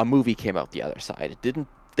a movie came out the other side.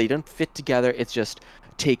 They didn't fit together. It's just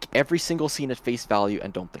take every single scene at face value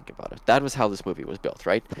and don't think about it. That was how this movie was built,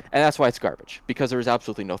 right? And that's why it's garbage, because there was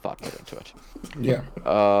absolutely no thought put into it. Yeah.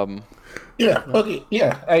 Um Yeah. Okay.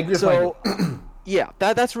 Yeah, I agree. with So, Michael. yeah,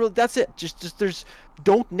 that's it. Just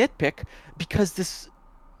don't nitpick because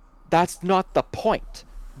that's not the point.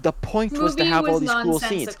 The point was to Movie have all was these cool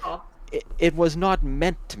scenes. nonsensical. It was not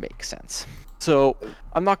meant to make sense. So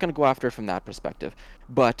I'm not going to go after it from that perspective.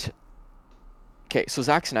 But okay, so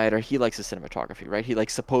Zack Snyder, he likes his cinematography, right?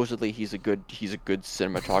 Supposedly he's a good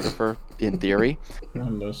cinematographer in theory.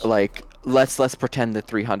 Like let's pretend that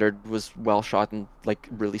 300 was well shot and like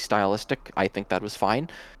really stylistic. I think that was fine.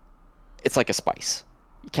 It's like a spice.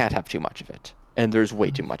 You can't have too much of it. And there's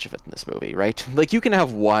way too much of it in this movie, right? Like you can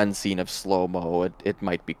have one scene of slow-mo, it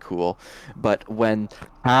might be cool, but when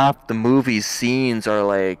half the movie's scenes are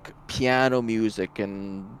like piano music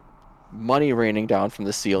and money raining down from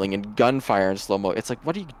the ceiling and gunfire in slow-mo, it's like,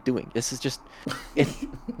 what are you doing? This is just it.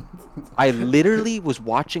 I literally was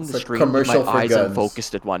watching It's the a screen with my commercial for eyes guns.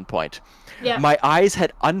 unfocused at one point. Yeah. My eyes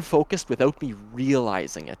had unfocused without me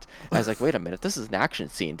realizing it. I was like, wait a minute, this is an action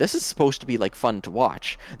scene. This is supposed to be like fun to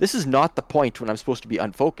watch. This is not the point when I'm supposed to be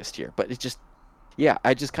unfocused here. But it just, yeah,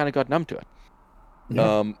 I just kind of got numb to it.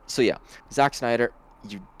 Yeah. So yeah, Zack Snyder,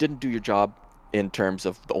 you didn't do your job in terms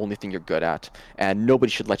of the only thing you're good at, and nobody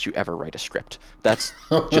should let you ever write a script. That's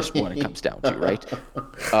just what it comes down to, right?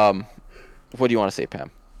 What do you want to say,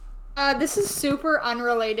 Pam? This is super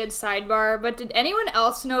unrelated sidebar, but did anyone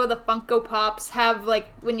else know the Funko Pops have, like,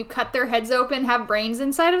 when you cut their heads open, have brains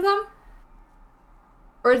inside of them?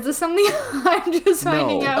 Or is this something I'm just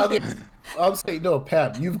finding No. out? Okay, I'll say no,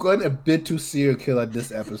 Pam. You've gone a bit too serial killer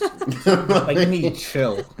this episode. Like you need to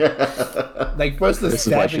chill. Like first the This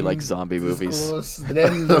is why she stabbing likes zombie movies. discourse,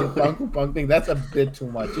 then the punk thing. That's a bit too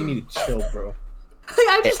much. You need to chill, bro.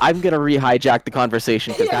 I'm just, I'm gonna re-hijack the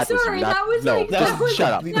conversation because yeah, that was sorry, that, that was no, like, just that was,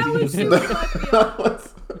 shut up. that was super left field.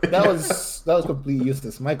 That was completely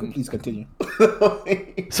useless. Michael, please continue.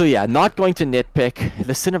 So yeah, not going to nitpick.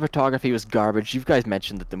 The cinematography was garbage. You guys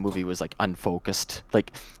mentioned that the movie was like unfocused.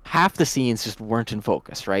 Like half the scenes just weren't in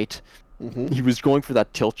focus, right? He was going for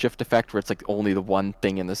that tilt shift effect where it's like only the one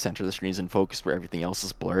thing in the center of the screen is in focus where everything else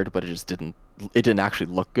is blurred, but it didn't actually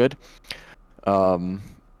look good.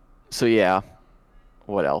 So yeah.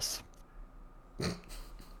 What else?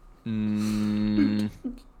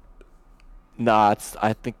 Nah,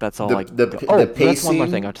 I think that's all. That's one more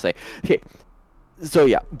pacing- thing I have to say. Okay, so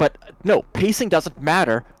yeah, but no, pacing doesn't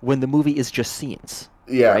matter when the movie is just scenes,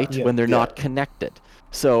 Yeah. right? Yeah. When they're Yeah. not connected.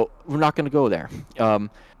 So we're not going to go there.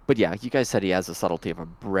 But yeah, you guys said he has the subtlety of a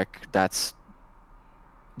brick.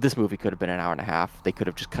 This movie could have been an hour and a half. They could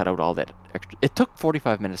have just cut out all that extra. It took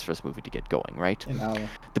 45 minutes for this movie to get going, right? An hour.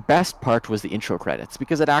 The best part was the intro credits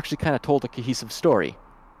because it actually kind of told a cohesive story,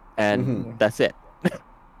 and Mhm. that's it.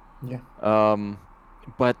 Yeah.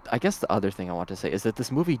 But I guess the other thing I want to say is that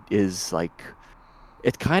this movie is like,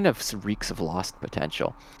 it kind of reeks of lost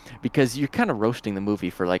potential, because you're kind of roasting the movie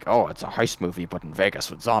for like, oh, it's a heist movie but in Vegas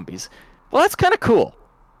with zombies. Well, that's kind of cool.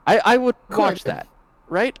 I would watch that,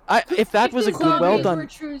 right? If that If was the a good, well zombies done. were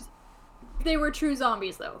true, if they were true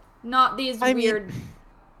zombies, though, not these I mean- weird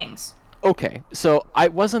things. Okay, so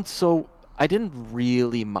I didn't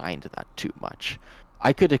really mind that too much.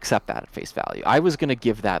 I could accept that at face value. I was gonna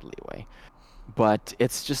give that leeway, but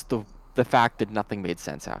it's just the fact that nothing made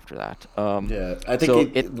sense after that. Yeah, I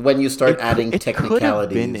think So when you start it could- adding it could have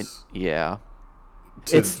technicalities, been yeah.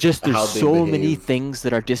 to It's just how there's they so many behave. things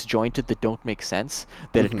that are disjointed that don't make sense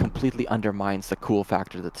that Mm-hmm. it completely undermines the cool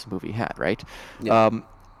factor that this movie had, right? Yeah.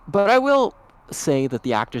 But I will say that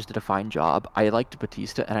the actors did a fine job. I liked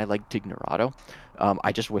Batista and I liked Ignorato.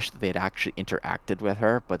 I just wish that they had actually interacted with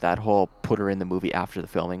her, but that whole put her in the movie after the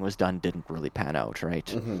filming was done didn't really pan out, right?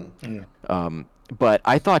 Mm-hmm. But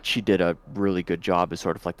I thought she did a really good job as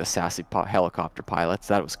sort of like the sassy helicopter pilots.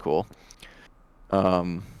 That was cool.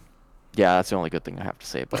 Yeah, that's the only good thing I have to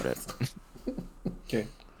say about it. Okay.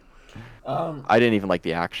 I didn't even like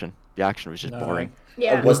the action. The action was just No, boring.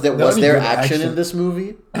 Yeah. Was there The only there good action action- in this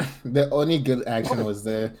movie? The only good action was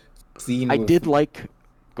the scene. I with, did like.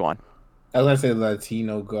 Go on. I was gonna say the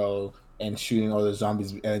Latino girl and shooting all the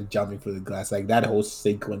zombies and jumping through the glass. Like that whole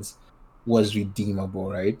sequence was redeemable,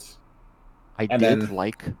 right? I And did then-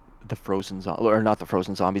 like the or not the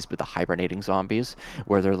frozen zombies, but the hibernating zombies,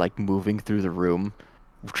 where they're like moving through the room,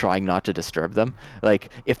 trying not to disturb them. Like,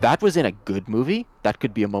 if that was in a good movie, that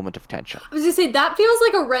could be a moment of tension. I was gonna say that feels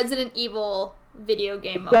like a Resident Evil video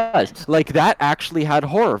game It moment. does. Like, that actually had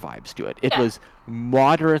horror vibes to it. It Yeah. was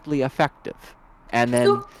moderately effective. And then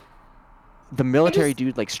So, the military just-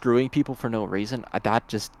 dude, like, screwing people for no reason, that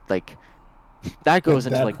just, like, that goes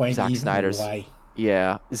At into, that like, point, Zack even Snyder's. why?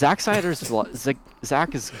 Yeah, Zack Snyder's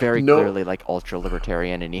Zack is very No. clearly like ultra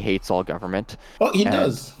libertarian, and he hates all government. Oh, he and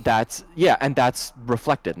does. That's and that's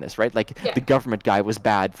reflected in this, right? Like Yeah. the government guy was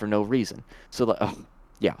bad for no reason. So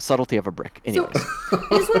yeah, subtlety of a brick. Anyways, I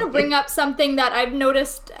just want to bring up something that I've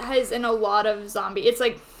noticed has in a lot of zombie. It's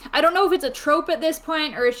like, I don't know if it's a trope at this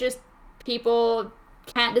point or it's just people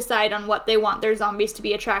can't decide on what they want their zombies to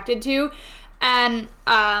be attracted to. And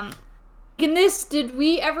in this, did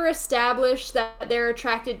we ever establish that they're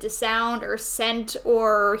attracted to sound or scent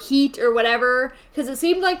or heat or whatever? Because it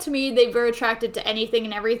seemed like to me they were attracted to anything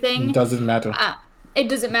and everything. It doesn't matter. It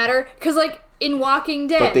doesn't matter. Because, like, in Walking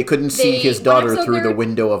Dead, But they couldn't see his one daughter episode through the they're-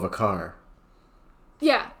 window of a car.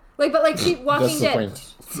 Yeah. Like, see, Walking That's the Dead,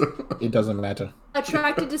 point. It doesn't matter.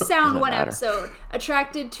 attracted to sound one matter. episode,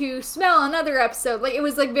 attracted to smell another episode. Like, it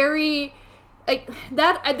was like very like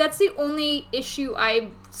that's the only issue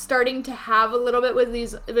I'm starting to have a little bit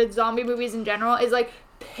with zombie movies in general is like,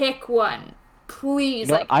 pick one, please.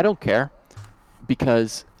 you know, Like, I don't care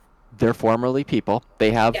because they're formerly people.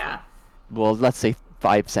 They have yeah. well, let's say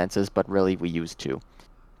 5 senses, but really we use 2.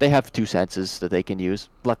 They have 2 senses that they can use.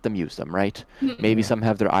 Let them use them, right? Maybe some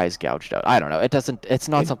have their eyes gouged out. I don't know. It's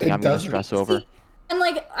not something it I'm going to doesn't- stress over. See, and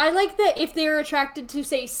like, I like that if they're attracted to,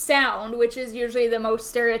 say, sound, which is usually the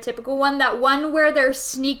most stereotypical one, that one where they're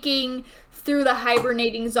sneaking through the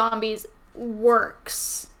hibernating zombies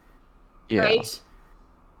works, Yeah. right?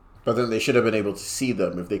 But then they should have been able to see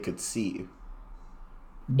them if they could see.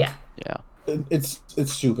 Yeah. Yeah. It's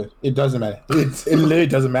stupid. It doesn't matter. It literally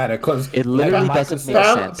doesn't matter because It literally doesn't make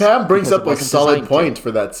sense. Pam brings because up it a wasn't solid designed to. point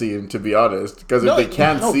for that scene, to be honest. Because if they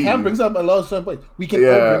can't see, Pam brings up a lot of certain points. We can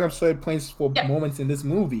all Yeah. bring up certain points for Yeah. moments in this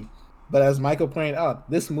movie, but as Michael pointed out,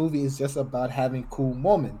 this movie is just about having cool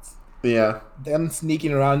moments. yeah, Them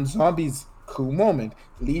sneaking around zombies, cool moment,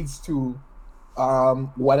 leads to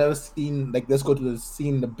whatever scene. Like, let's go to the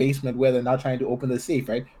scene in the basement where they're now trying to open the safe,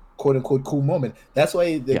 right? "Quote unquote" cool moment. That's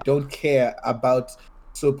why they Yeah. don't care about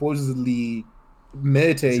supposedly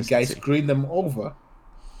military guys Consistency. screwing them over,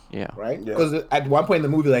 Yeah. right? Yeah. Because at one point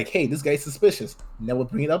in the movie, like, hey, this guy's suspicious. Never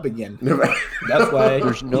bring it up again. That's why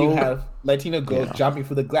There's you no- have Latino girls Yeah. jumping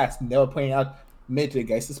through the glass, never pointing out military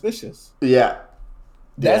guys suspicious. yeah.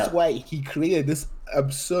 That's Yeah. why he created this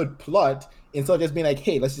absurd plot instead of just being like,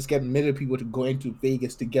 hey, let's just get military people to go into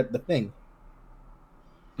Vegas to get the thing.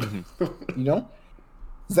 You know?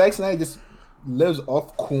 Zack Snyder just lives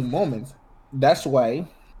off cool moments. That's why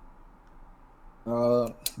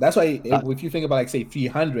if you think about, like, say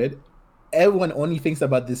 300, everyone only thinks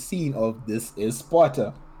about this scene of "this is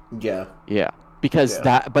Sparta." Yeah. Yeah, because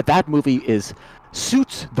Yeah. that movie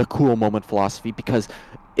suits the cool moment philosophy because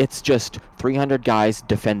it's just 300 guys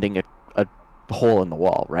defending a hole in the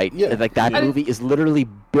wall, right? Yeah. Like that I mean- movie is literally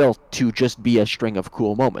built to just be a string of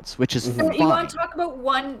cool moments, which is fine. You want to talk about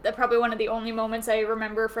probably one of the only moments I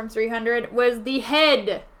remember from 300 was the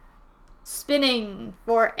head spinning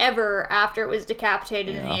forever after it was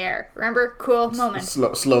decapitated in the air. Remember? Cool moment.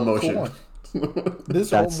 Slow motion. Come on. This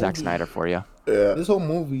That's whole Zack movie- Snyder for you. Yeah. This whole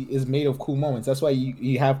movie is made of cool moments. That's why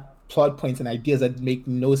you have plot points and ideas that make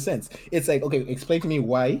no sense. It's like, okay, explain to me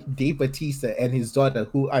why Dave Bautista and his daughter,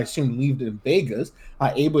 who I assume lived in Vegas,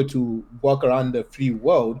 are able to walk around the free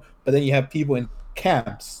world, but then you have people in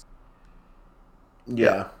camps.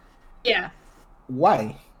 Yeah. Yeah.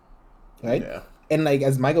 Why? Right? Yeah. And like,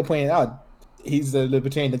 as Michael pointed out, he's a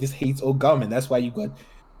libertarian that just hates all government. That's why you got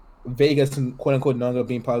Vegas and quote unquote no longer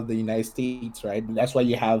being part of the United States, right? That's why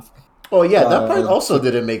you have Oh yeah, that part also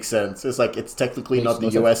didn't make sense. It's like it's technically Makes not the no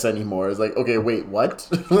sense. U.S. anymore. It's like, okay, wait, what?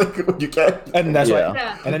 Like, you can't. and that's Yeah. why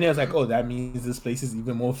Yeah. and then he was like, oh, that means this place is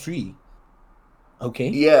even more free. Okay.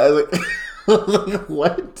 Yeah. Like,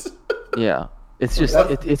 what? Yeah, it's just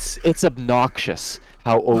it's obnoxious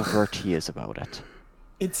how overt he is about it.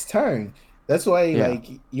 It's turn. That's why Yeah. like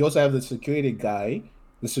you also have the security guy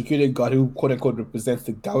the security guard who quote unquote represents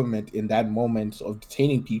the government in that moment of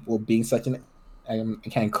detaining people being such an I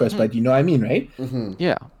can't curse, but you know what I mean, right?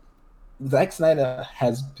 Yeah. Zack Snyder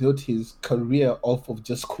has built his career off of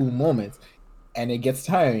just cool moments, and it gets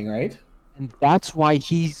tiring, right? And that's why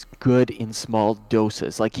he's good in small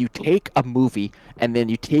doses. Like, you take a movie and then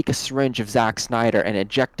you take a syringe of Zack Snyder and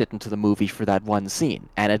inject it into the movie for that one scene,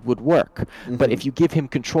 and it would work. But if you give him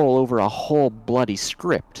control over a whole bloody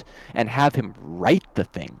script and have him write the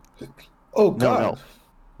thing, Oh God!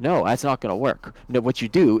 no, that's not going to work. No, what you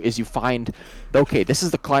do is you find, okay, this is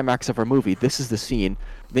the climax of our movie, this is the scene,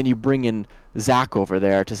 then you bring in Zack over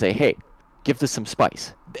there to say, hey, give this some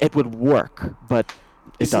spice. It would work, but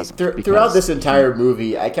it doesn't. Throughout because- this entire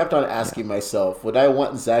movie, I kept on asking myself, would I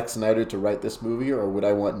want Zack Snyder to write this movie, or would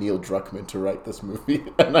I want Neil Druckmann to write this movie?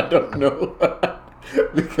 And I don't know.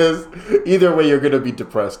 Because either way, you're going to be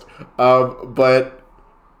depressed. But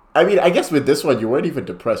I mean, I guess with this one, you weren't even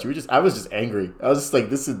depressed. I was just angry. I was just like,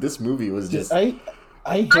 this movie was just... I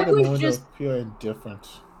hit a was moment just- of pure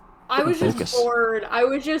indifference. I was Focus. just bored. I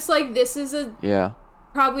was just like, this is Yeah.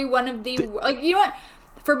 probably one of the like, you know what?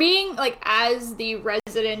 For being like as the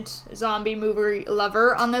resident zombie movie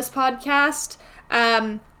lover on this podcast,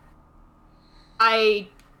 I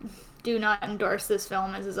do not endorse this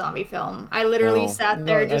film as a zombie film. I literally No. sat No,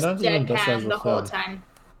 there I just don't think endorse it as deadpan a the whole film. time.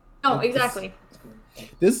 No, exactly.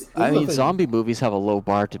 This I is the mean, thing. zombie movies have a low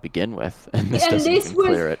bar to begin with, and this And doesn't this even was-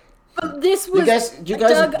 clear it. But this was You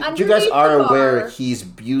dug guys underneath are the aware bar. he's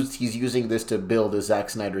using this to build a Zack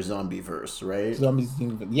Snyder zombie verse, right? Zombies,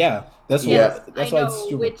 yeah, that's Yeah. why. That's I why know, it's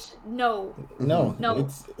stupid. which no. No, No.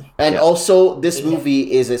 it's And Yeah. also, this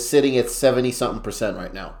movie is sitting at 70-something%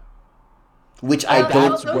 right now, which I That's don't.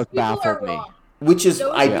 what those people are baffled me. wrong. Which is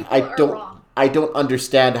Those I people are wrong. I don't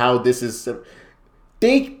understand how this is.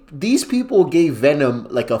 These people gave Venom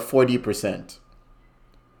like a 40%,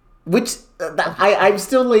 which I'm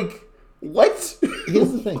still like, what?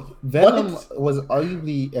 here's the thing. Venom was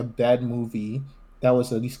arguably a bad movie that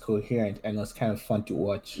was at least coherent and was kind of fun to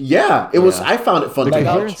watch. Yeah, it was. Yeah. I found it fun Like, to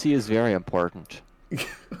watch. Coherency is very important.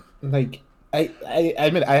 Like I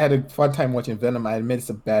admit I had a fun time watching Venom. I admit it's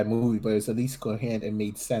a bad movie, but it's at least coherent and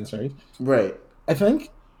made sense, right? Right. I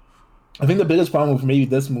think the biggest problem with maybe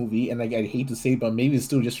this movie, and like I hate to say, but maybe it's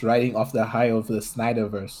still just riding off the high of the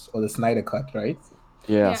Snyderverse or the Snyder Cut, right?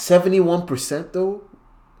 Yeah. 71% though,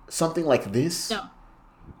 something like this. No.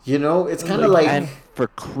 You know, it's kind of like. And for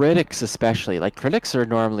critics especially, like, critics are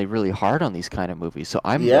normally really hard on these kind of movies, so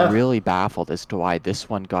I'm Yeah. really baffled as to why this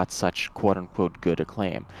one got such quote-unquote good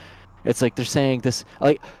acclaim. It's like they're saying this,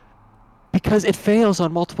 like, because it fails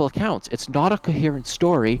on multiple accounts. It's not a coherent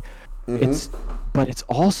story, but it's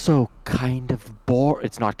also kind of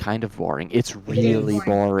it's not kind of boring, it's really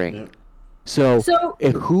boring. Yeah. So, So-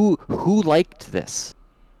 who liked this?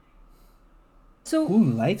 So Who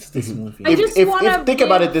likes this movie? I just wanna think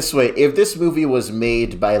about give- it this way: if this movie was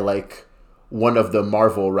made by like one of the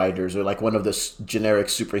Marvel writers or like one of the generic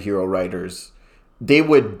superhero writers, they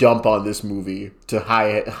would dump on this movie to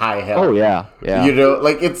high hell. Oh yeah, yeah. You know,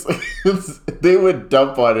 like it's they would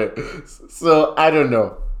dump on it. So I don't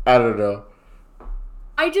know.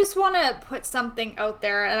 I just want to put something out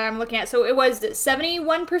there, and I'm looking at. So it was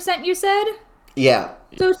 71%. You said. Yeah.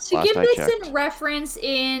 So to Last give I this checked. in reference,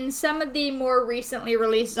 in some of the more recently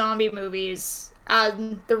released zombie movies,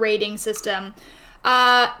 the rating system,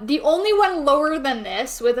 the only one lower than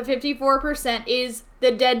this with a 54% is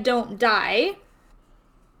The Dead Don't Die.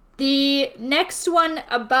 The next one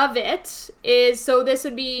above it is, so this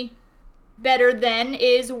would be better than,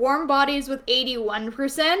 is Warm Bodies with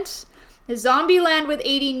 81%, Zombieland with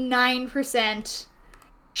 89%,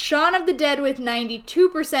 Shaun of the Dead with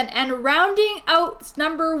 92%, and rounding out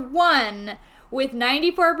number one with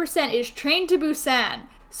 94% is Train to Busan.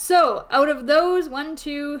 So, out of those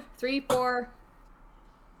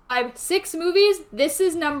 6 movies, this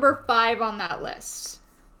is number 5 on that list.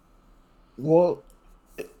 Well,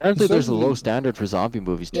 Apparently, there's a certainly- low standard for zombie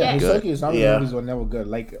movies to yeah, be good. historically, zombie Yeah. movies were never good.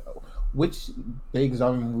 Like, which big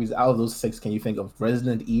zombie movies out of those 6 can you think of?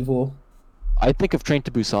 Resident Evil. I think of Train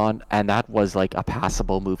to Busan, and that was like a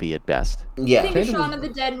passable movie at best. I Yeah. think Train of to Shaun Bus- of the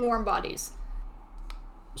Dead and Warm Bodies.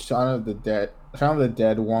 Shaun of the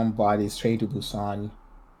Dead, Warm Bodies, Train to Busan.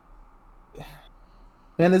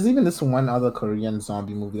 Man, there's even this one other Korean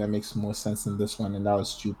zombie movie that makes more sense than this one, and that was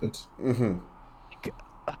stupid.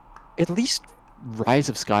 At least Rise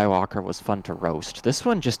of Skywalker was fun to roast. This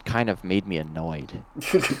one just kind of made me annoyed.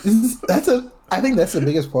 I think that's the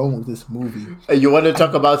biggest problem with this movie. You want to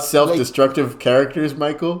talk about self-destructive characters,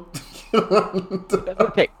 Michael?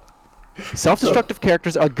 Okay, Self-destructive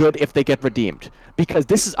characters are good if they get redeemed, because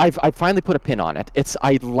this is I finally put a pin on it.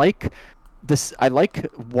 I like this. I like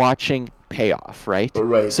watching payoff, right?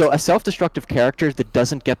 Right. So a self-destructive character that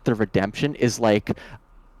doesn't get the redemption is like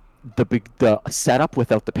the setup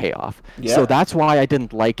without the payoff. Yeah. So that's why I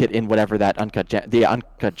didn't like it in whatever that the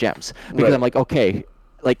uncut gems, because Right. I'm like, okay,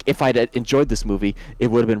 like if I'd enjoyed this movie,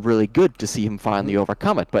 it would have been really good to see him finally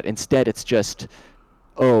overcome it. But instead, it's just,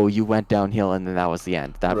 oh, you went downhill and then that was the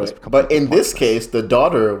end. That was Right. But in completely this pointless. case, the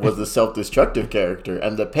daughter was the self-destructive character,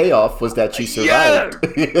 and the payoff was that she survived.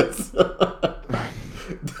 Yes.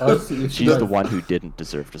 Honestly, if she She's the got- one who didn't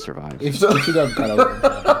deserve to survive. If she got cut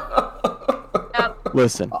out. Yep.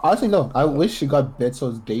 Listen, Honestly, no. I wish she got bit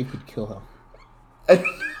so Dave could kill her.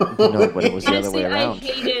 no, but it was the other Honestly, way around.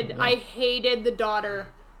 I hated the daughter.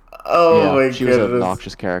 Oh Yeah, my she was an goodness.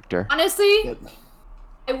 obnoxious character. Honestly,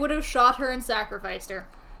 I would have shot her and sacrificed her.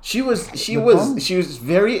 She was problem-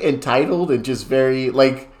 very entitled and just very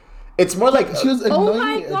like. It's more like She was Oh annoying.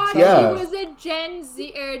 my god, Yeah. she was a Gen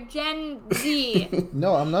Z or Gen Z.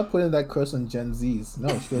 No, I'm not putting that curse on Gen Zs. No,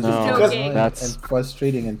 she was No, just Joking. annoying that's- and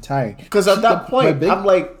frustrating and tiring. because at She- that my point big- I'm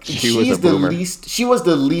like She was she's a the boomer. least. She was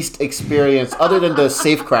the least experienced, other than the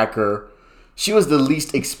safecracker. She was the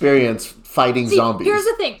least experienced fighting See, zombies. here's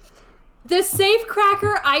the thing. The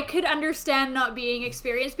safecracker, I could understand not being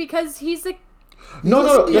experienced because he's a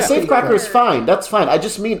No, the Yeah. safecracker is fine. That's fine. I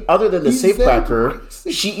just mean, other than the He's there safecracker,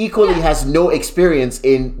 to- she equally has no experience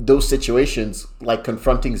in those situations, like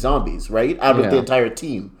confronting zombies, right? Out of the Yeah. entire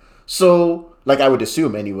team. So, like, I would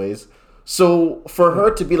assume, anyways. So, for her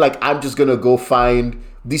to be like, I'm just gonna go find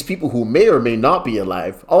these people who may or may not be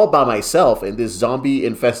alive, all by myself in this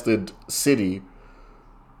zombie-infested city.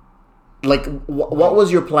 Like, what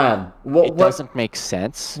was your plan? It doesn't make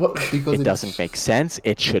sense. Because It doesn't make sense.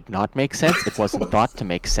 It should not make sense. It wasn't thought to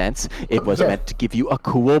make sense. It was Yeah. meant to give you a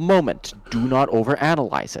cool moment. Do not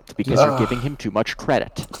overanalyze it because you're giving him too much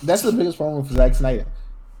credit. That's the biggest problem with Zack Snyder.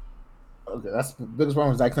 Okay, that's the biggest problem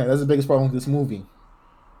with Zack Snyder. That's the biggest problem with this movie.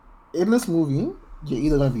 In this movie, you're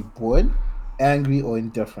either going to be bored, angry, or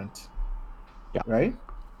indifferent. Yeah. Right?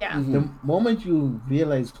 yeah. The moment you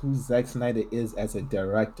realize who Zack Snyder is as a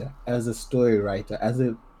director, as a story writer, as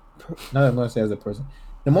a not I'm going to say as a person,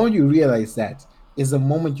 the moment you realize that is the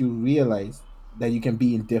moment you realize that you can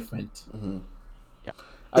be indifferent.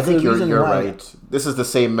 I It's think the you're reason why- right. This is the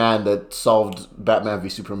same man that solved Batman v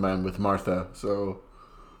Superman with Martha. So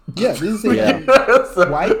Yeah, this is the Yeah.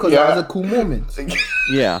 why? Because that was a cool moment.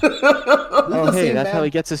 Yeah. This is Oh, the hey, same that's how man- he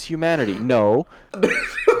gets his humanity. No.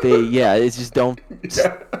 It's just don't.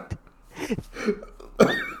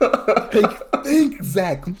 Think,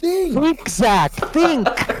 Zach, think. Think, Zach, think!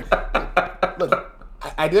 Look,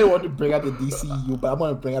 I didn't want to bring out the DCU, but I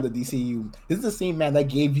want to bring out the DCU. This is the same man that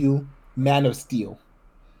gave you Man of Steel.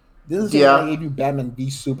 This is the same Yeah. man that gave you Batman v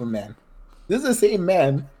Superman. This is the same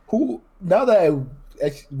man who, now that I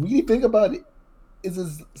actually really think about it, is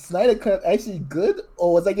this Snyder Cut actually good,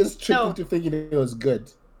 or was I just tricked No. into thinking it was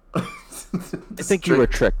good? I think you were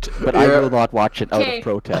tricked, but I Yeah. will not watch it out Okay. of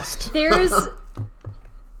protest. There's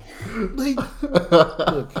Like,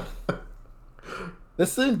 look,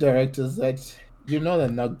 there's certain directors that you know they're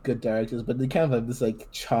not good directors, but they kind of have this like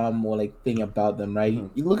charm or like thing about them, right?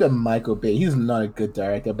 You look at Michael Bay; he's not a good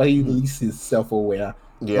director, but he at least is self-aware.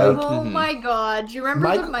 Yeah. Like, oh my god, do you remember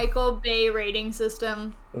Michael- the Michael Bay rating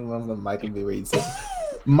system? I love the Michael Bay rates.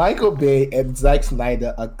 Michael Bay and Zack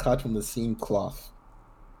Snyder are cut from the same cloth.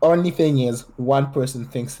 Only thing is, one person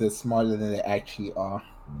thinks they're smarter than they actually are,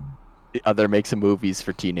 The other makes movies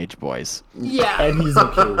for teenage boys. Yeah. and he's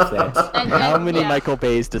okay with that. And How then- many yeah. Michael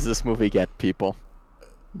Bays does this movie get, people?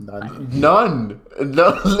 None. None.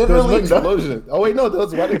 No, There was no literally none. explosion. Oh wait, no, there was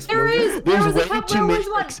one There explosion. is. There There's was a way couple. too There many. was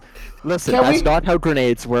one. Listen, Can that's we- not how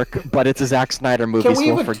grenades work, but it's a Zack Snyder movie, Can so we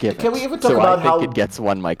we'll even- forgive can it. we even talk so about I think how- it gets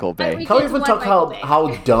one Michael Bay. we Can we get even one talk Michael how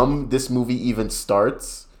Bay. dumb this movie even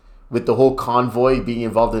starts with the whole convoy being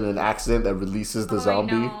involved in an accident that releases the Oh, I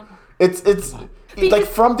zombie? know. It's like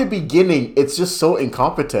from the beginning, it's just so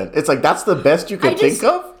incompetent. It's like that's the best you could just- think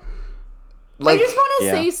of. Like I just want to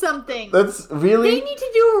Yeah. say something. that's They really need to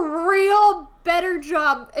do a real better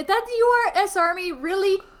job. That the U.S. Army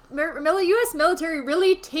really, U.S. military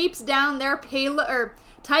really tapes down their payload or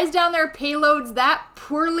ties down their payloads that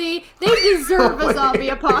poorly. They deserve a zombie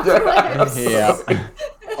apocalypse. Yeah.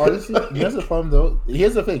 Honestly, here's the problem though.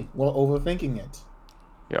 Here's the thing: we're overthinking it.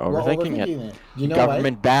 You're We're overthinking it. You know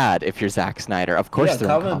Government bad if you're Zack Snyder. Of course Yeah, they're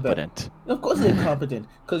government bad. incompetent. why? Of course they're incompetent.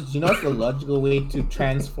 Because you know what's the logical way to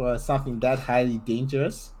transfer something that highly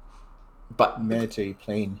dangerous? but Military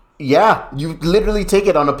plane. yeah, you literally take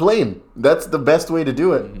it on a plane. That's the best way to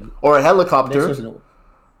do it, or a Next helicopter. question.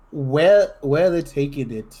 where are they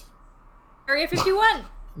taking it? Area 51.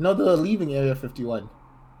 No, they're leaving Area 51.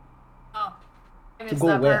 Oh, I To missed go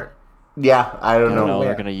that where? part. Yeah, I don't know. No, where?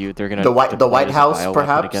 they're gonna use. They're gonna The White deploy it as a House, bioweapon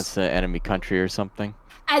perhaps? against the enemy country or something.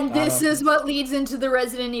 And this is what leads into the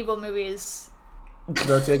Resident Evil movies.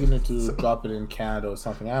 They're taking it to drop it in Canada or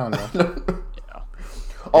something. I don't know.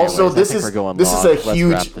 Also, Anyways, I this think is we're going this is long. a Let's wrap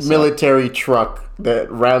huge this up. military truck that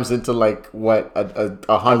rams into like what a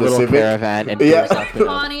A Honda little Civic. caravan and Yeah. goes up in-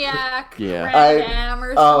 Pontiac, Yeah. Grand Am,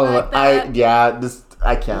 or something like that. yeah, this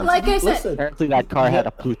I can't. Like I said, Listen, Apparently, that car had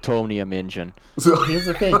a plutonium engine. here's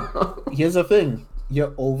the thing. Here's the thing.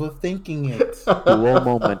 You're overthinking it. One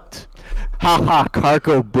moment. Haha,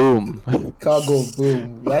 cargo boom. Cargo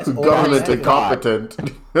boom. That's all Government that matters. incompetent.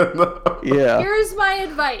 Yeah. here's my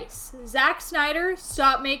advice: Zack Snyder,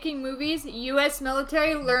 stop making movies. U.S.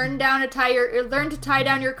 military, learn to tie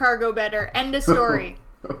down your cargo better. End of story.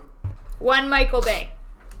 One Michael Bay.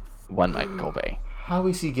 One Michael Bay. How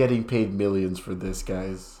is he getting paid millions for this,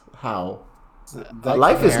 guys? How? Zack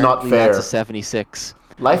Life is not Apparently fair. That's a 76.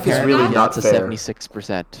 Life is really Apparently not that's a fair.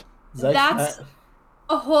 76%. Zack That's Snyder-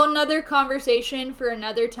 a whole nother conversation for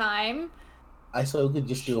another time. I saw we could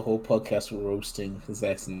just do a whole podcast roasting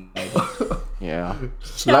Zack Snyder. Yeah.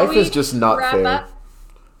 Shall Life is we just not wrap fair. up?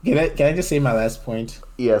 Can I just say my last point?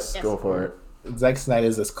 Yes, Yes. go for it. Zack Snyder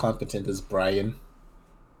is as competent as Brian.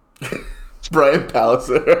 Brian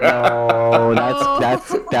Palliser. Oh,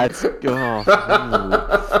 that's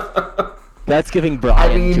that's giving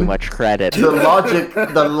Brian mean, too much credit.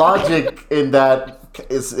 the logic in that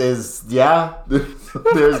is yeah.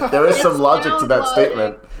 there is some logic to that downloading.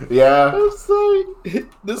 statement. Yeah. I'm sorry.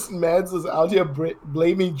 This man's is out here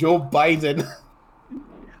blaming Joe Biden.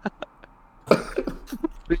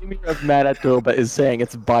 Premier of Manitoba is saying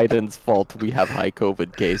it's Biden's fault we have high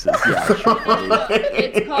COVID cases. Yeah, sure.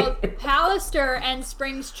 It's called Pallister and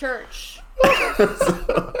Springs Church.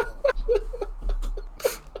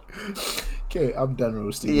 Okay, I'm done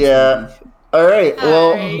roasting. this Yeah. movie. All right. Well,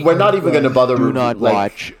 Alright. we're not even gonna bother. Do not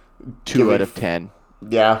watch 2 giving- out of 10.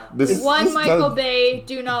 Yeah. This. One This Michael does- Bay,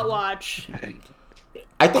 do not watch.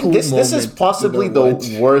 I think cool this is moment possibly to the watch.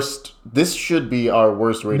 worst. This should be our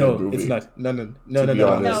worst rated No, movie. it's not. No, To be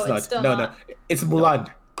honest. No, it's it's not. still No, not. it's Mulan.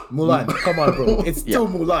 Mulan, come on, bro. It's still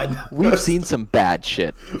Mulan. We've seen some bad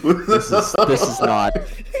shit. This is not.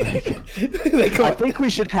 Like, come I on. think we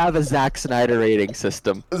should have a Zack Snyder rating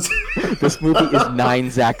system. This movie is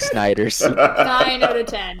 9 Zack Snyders. 9 out of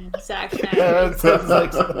 10, Zack Snyder.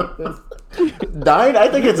 Zack 9? I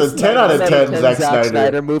think it's a 10 out of 10. Zack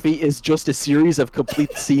Snyder. movie is just a series of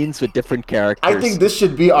complete scenes with different characters. I think this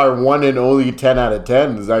should be our one and only 10 out of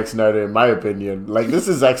 10. Zack Snyder, in my opinion. Like this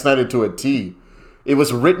is Zack Snyder to a T. It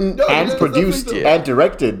was written No, and there's produced nothing to- and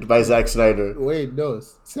directed by Zack Snyder. Wait, no,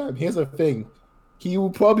 Sam. Here's the thing. He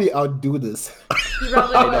will probably outdo this. You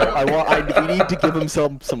probably will. we need to give him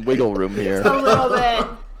some wiggle room here. A little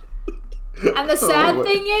bit. And the sad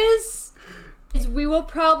thing is we will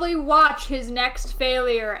probably watch his next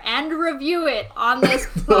failure and review it on this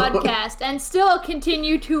podcast and still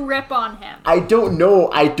continue to rip on him. I don't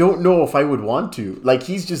know if I would want to. Like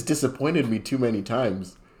he's just disappointed me too many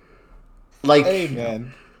times. Like Hey,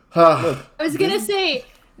 man. I was gonna say,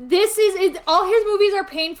 all his movies are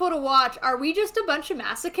painful to watch. Are we just a bunch of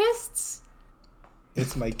masochists?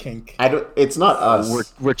 It's my kink. it's not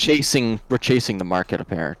us. We're chasing the market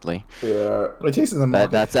apparently. Yeah. We're chasing the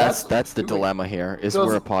market. That's the dilemma here. Is Because-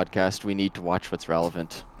 we're a podcast. We need to watch what's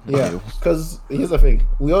relevant. Yeah, because here's the thing.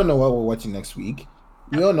 We all know what we're watching next week.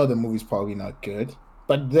 We all know the movie's probably not good.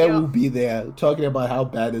 But they Yeah. will be there talking about how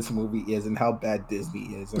bad this movie is and how bad Disney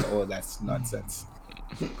is and all that nonsense.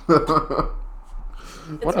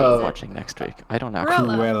 What are we watching next week? I don't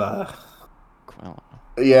actually. Cruella. Cruella. Well,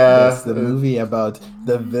 Yeah. That's the movie about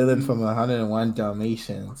the villain from 101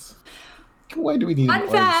 Dalmatians. Why do we need an Fun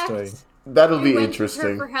origin story? fact. That'll we be went to her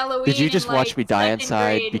interesting. for Halloween did you in, just watch like, me die second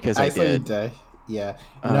inside? grade. Because I I saw you did. die. Yeah.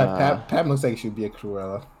 You know, Pam looks like she'd be a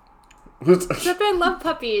Cruella. Except I love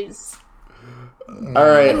puppies. All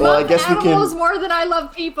right. Well, I love guess we animals can more than I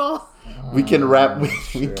love people. wrap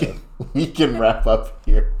we can wrap up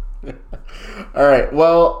here. All right.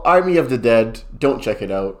 Well, Army of the Dead. Don't check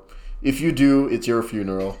it out. If you do, it's your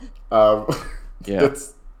funeral. Yeah.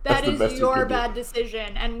 That's That the is best we your can do. bad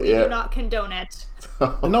decision, and we Yeah. do not condone it.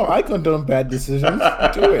 No, I condone bad decisions.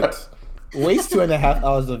 Do it. Waste 2.5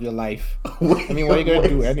 hours of your life. I mean, what are you going to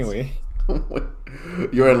do anyway?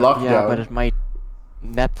 You're in lockdown. Yeah, but it might.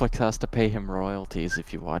 Netflix has to pay him royalties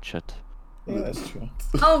if you watch it. Yeah, that's true.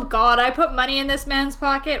 Oh God, I put money in this man's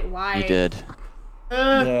pocket. Why? You did.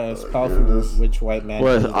 Yes, powerful goodness. rich white man.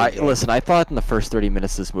 Well, I thought in the first 30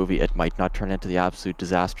 minutes of this movie it might not turn into the absolute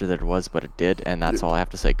disaster that it was, but it did, and that's all I have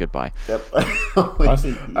to say. Goodbye. Yep.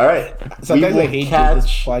 Honestly, All right. Sometimes We I will hate this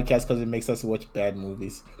podcast because it makes us watch bad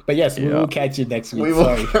movies. But yes, we Yeah. will catch you next week. We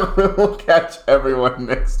will, Sorry. we will catch everyone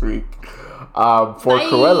next week. For Bye.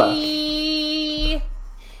 Cruella.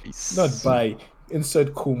 Not by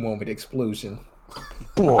insert cool moment explosion.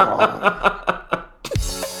 Bye.